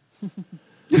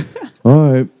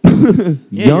 All right. Yeah,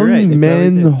 you're right. They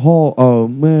Men probably did. Hall. Oh,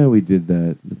 man, we did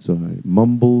that. It's all right.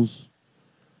 Mumbles.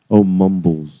 Oh,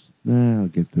 mumbles. Nah, I'll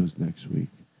get those next week.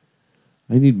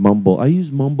 I need mumble. I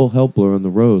use mumble helper on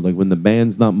the road, like when the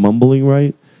band's not mumbling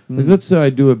right. Like, let's say I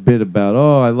do a bit about,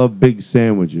 I love big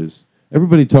sandwiches.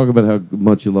 Everybody talk about how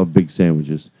much you love big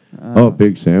sandwiches.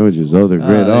 Big sandwiches. Oh, they're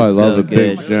great. I love a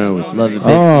big sandwich. Love a big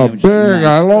sandwich. Big.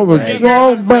 I love it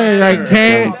so big. I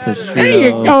can't. Hey, you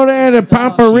go down to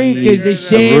Paprika's. The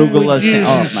sandwiches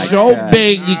are so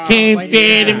big you can't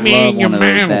fit them in your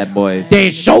mouth.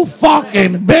 They're so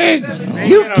fucking big.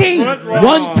 You can't.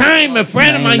 One time, a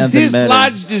friend of mine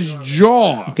dislodged his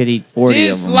jaw. You could eat 40 of them.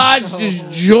 Dislodged his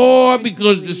jaw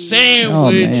because the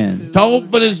sandwich to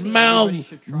open his mouth,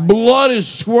 blood is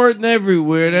squirting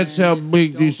everywhere. That's how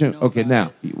big these. Okay,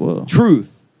 now,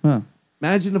 truth. Huh.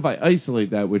 Imagine if I isolate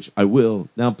that, which I will.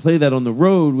 Now play that on the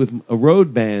road with a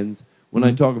road band when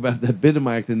I talk about that bit of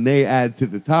my act, and they add to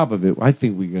the top of it. I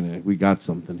think we got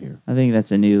something here. I think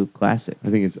that's a new classic. I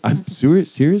think it's. I'm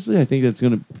serious. Seriously, I think that's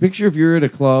gonna picture if you're at a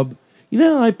club. You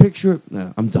know, I picture it.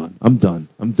 No, I'm done.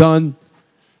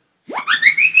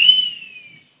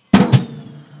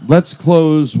 Let's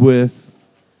close with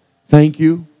thank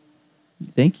you.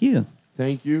 Thank you.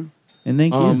 Thank you. And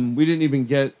thank you. We didn't even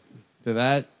get to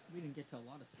that. We didn't get to a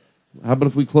lot of stuff. How about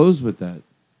if we close with that?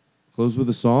 Close with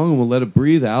a song and we'll let it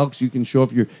breathe. Alex, you can show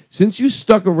off since you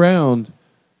stuck around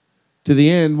to the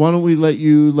end, why don't we let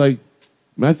you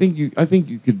I think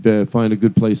you could find a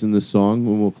good place in this song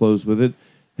when we'll close with it.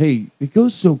 Hey, it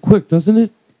goes so quick, doesn't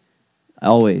it?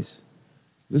 Always.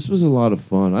 This was a lot of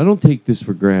fun. I don't take this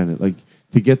for granted. Like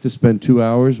to get to spend 2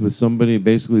 hours with somebody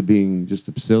basically being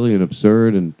just silly and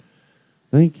absurd and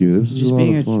thank you. This was Just a lot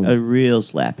being of fun. a real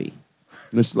slappy.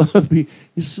 Slappy.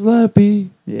 Slappy.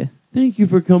 Yeah. Thank you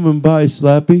for coming by,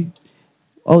 Slappy.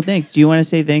 Oh, thanks. Do you want to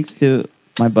say thanks to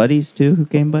my buddies, too, who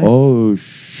came by? Oh,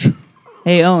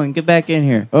 Hey, Owen, get back in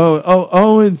here. Oh,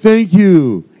 Owen, thank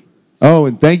you. Oh,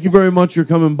 and thank you very much for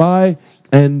coming by,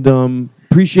 and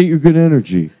appreciate your good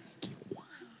energy.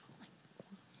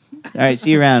 All right,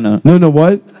 see you around, Owen. No,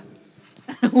 what?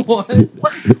 What?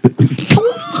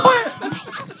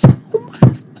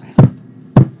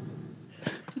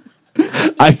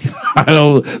 I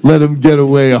don't let him get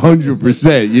away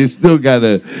 100%. You still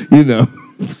gotta,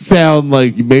 sound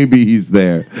like maybe he's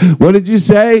there. What did you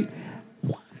say?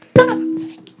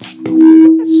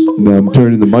 No, I'm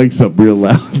turning the mics up real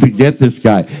loud to get this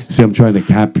guy. See, I'm trying to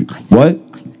capture. What?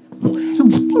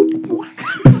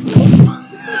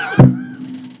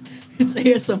 It's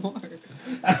ASMR.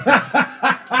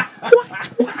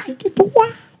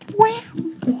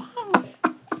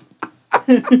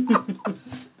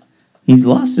 He's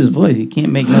lost his voice. He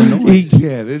can't make no noise. He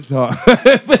can't. It's hard.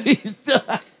 But he still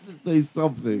has to say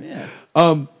something. Yeah.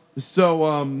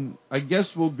 So I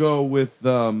guess we'll go with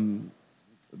the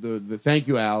thank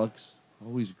you, Alex.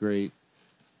 Always great.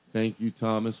 Thank you,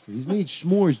 Thomas. He's made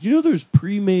s'mores. Do you know there's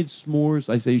pre-made s'mores?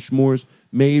 I say s'mores.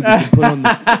 Made. We can put on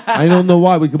I don't know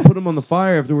why. We can put them on the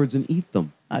fire afterwards and eat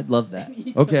them. I'd love that.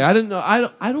 Okay, I didn't know.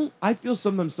 I feel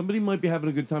sometimes somebody might be having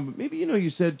a good time, but maybe you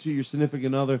said to your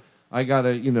significant other, I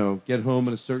gotta get home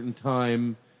at a certain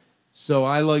time. So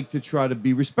I like to try to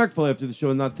be respectful after the show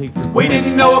and not take. We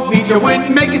didn't know a preacher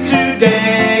wouldn't make it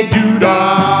today.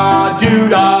 Doo-dah,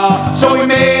 doo-dah. So we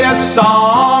made a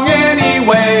song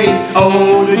anyway.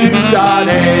 Oh, the doo-dah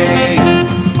day.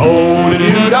 Oh, the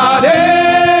doo-dah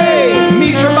day.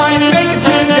 Meecher might make it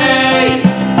today.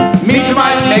 Meecher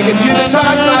might make it to the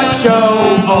Todd Glass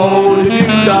show. Oh, the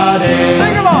doo-dah day.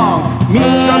 Sing along.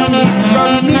 Meecher,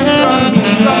 Meecher, Meecher,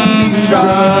 Meecher,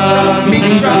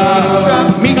 Meecher,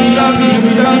 Meecher, Meecher, Meecher,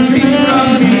 Meecher, Meecher,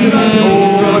 Meecher,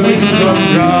 oh, Meecher,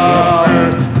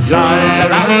 la la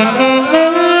la la.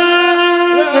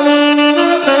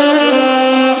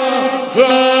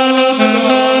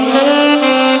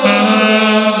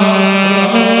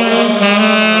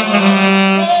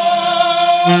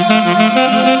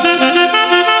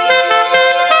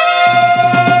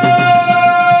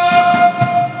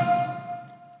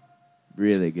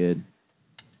 pretty good.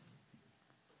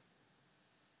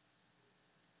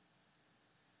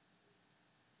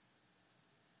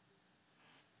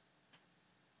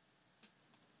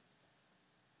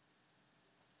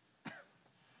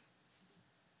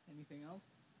 Anything else?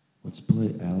 Let's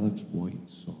play Alex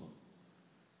White's song.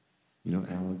 You know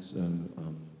Alex,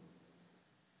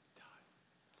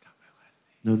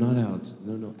 no, not Alex.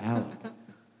 No, Alec.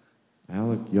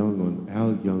 Alec Young on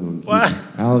What?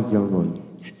 Alec Young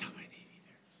on. That's not my name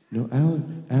either. No,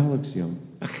 Alex Young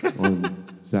on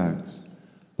sax.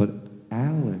 But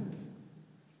Alec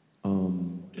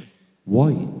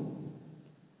White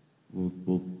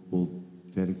will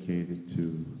dedicate it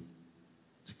to.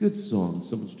 It's a good song.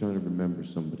 Someone's trying to remember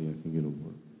somebody. I think it'll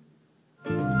work.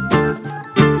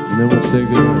 And then we'll say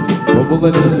goodnight. But we'll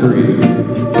let this breathe.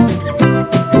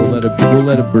 We'll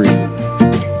let it breathe.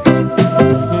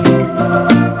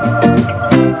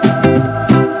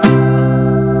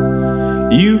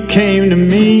 You came to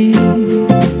me,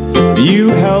 you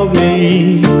held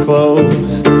me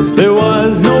close. There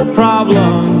was no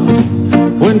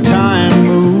problem when time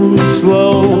moved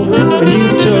slow. And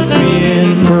you took me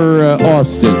in for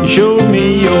Austin. You showed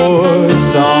me your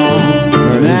song,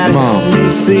 and that helped me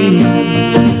see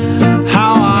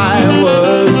how I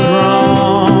was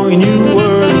wrong. And you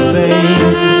were the same.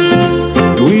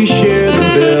 We shared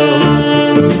the bill,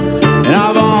 and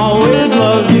I've always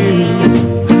loved you,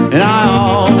 and I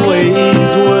always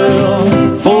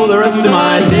will. For the rest of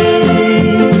my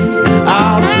days,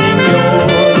 I'll sing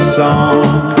your song.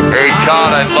 Hey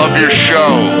Todd, I love your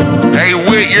show. Hey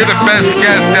Whit, you're the best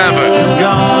guest ever.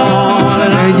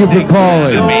 Thank you for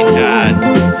calling. Me, Todd.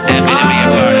 Happy to be a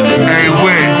part of this. Hey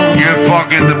Whit, you're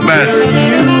fucking the best.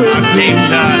 I'm Team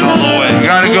Todd all the way. You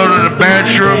gotta go to the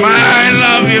bathroom. I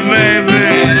love you, baby.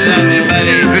 I love you,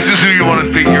 buddy. This is who you want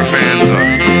to think your fans are.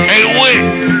 Hey Whit,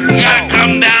 you gotta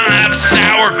come down and have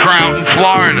sauerkraut in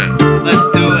Florida. Let's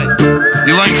do it.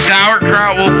 You like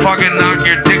sauerkraut? We'll fucking knock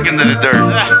your dick into the dirt.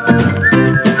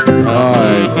 All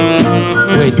right.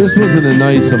 Wait, this wasn't a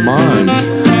nice homage.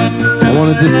 I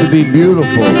wanted this to be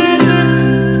beautiful.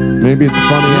 Maybe it's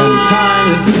funny.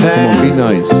 Come on, be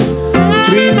nice.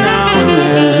 Between now and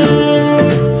then,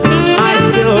 I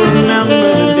still remember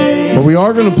the day. But we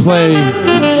are going to play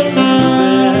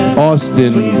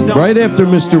Austin right after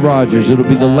Mr. Rogers. It'll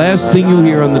be the last thing you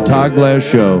hear on the Todd Glass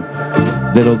Show.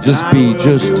 That'll just be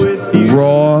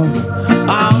raw,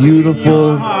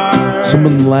 beautiful,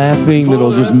 someone laughing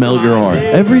that'll just melt your heart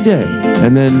every day.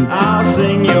 And then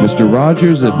Mr.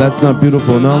 Rogers, if that's not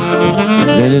beautiful enough,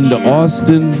 then into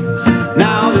Austin,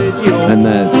 and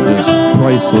that is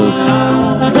priceless.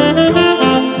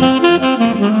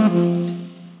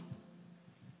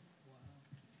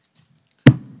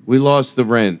 We lost the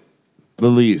rent, the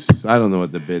lease. I don't know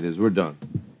what the bid is. We're done.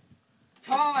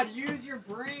 Todd, use your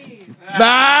brain.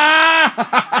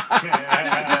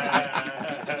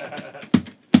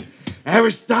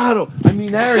 Aristotle. I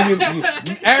mean,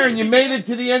 Aaron, you made it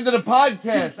to the end of the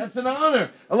podcast. That's an honor.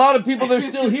 A lot of people, they're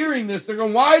still hearing this. They're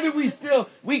going, why did we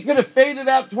could have faded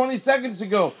out 20 seconds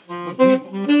ago. But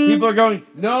people are going,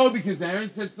 no, because Aaron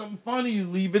said something funny. You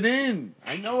leave it in.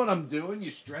 I know what I'm doing.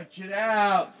 You stretch it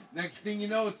out. Next thing you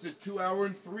know, it's a 2-hour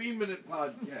and 3-minute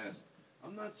podcast.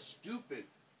 I'm not stupid.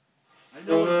 I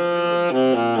know what I'm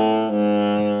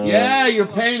doing. Yeah, you're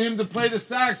paying him to play the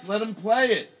sax. Let him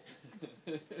play it.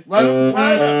 Let him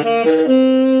play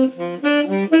it.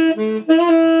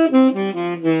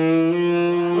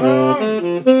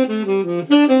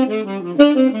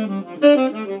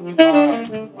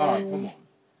 All right, come on.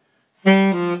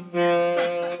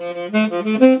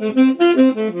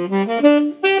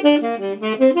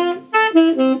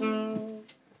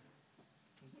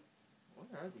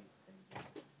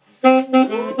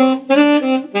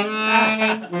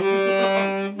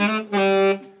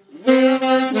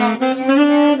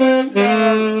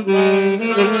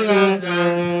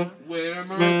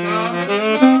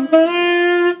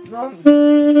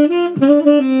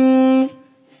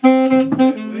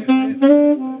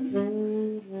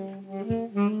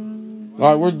 All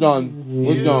right, we're done.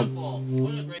 We're done.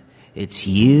 It's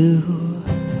you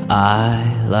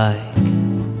I like.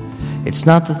 It's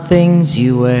not the things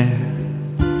you wear,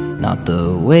 not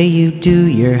the way you do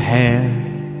your hair,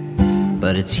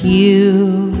 but it's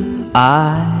you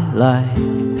I like.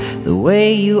 The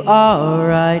way you are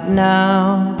right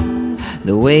now,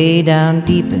 the way down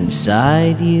deep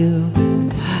inside you.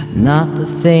 Not the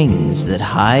things that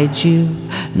hide you,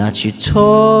 not your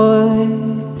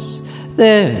toys,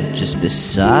 they're just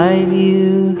beside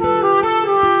you.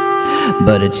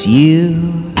 But it's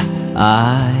you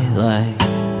I like,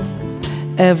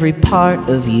 every part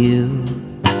of you.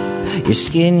 Your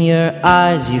skin, your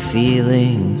eyes, your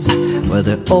feelings,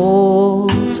 whether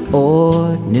old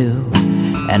or new.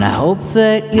 And I hope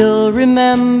that you'll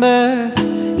remember,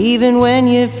 even when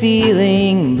you're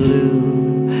feeling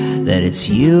blue, that it's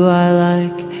you I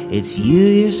like, it's you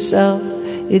yourself,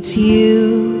 it's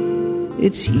you,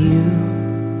 it's you,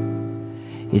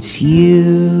 it's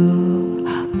you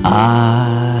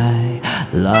I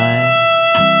like.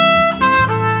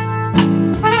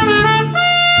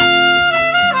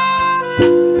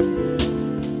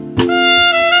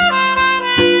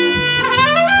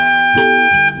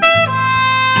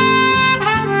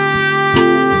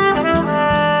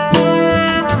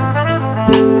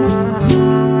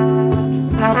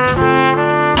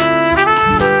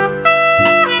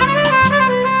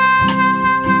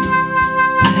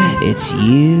 It's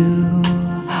you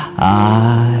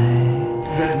I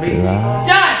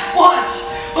love.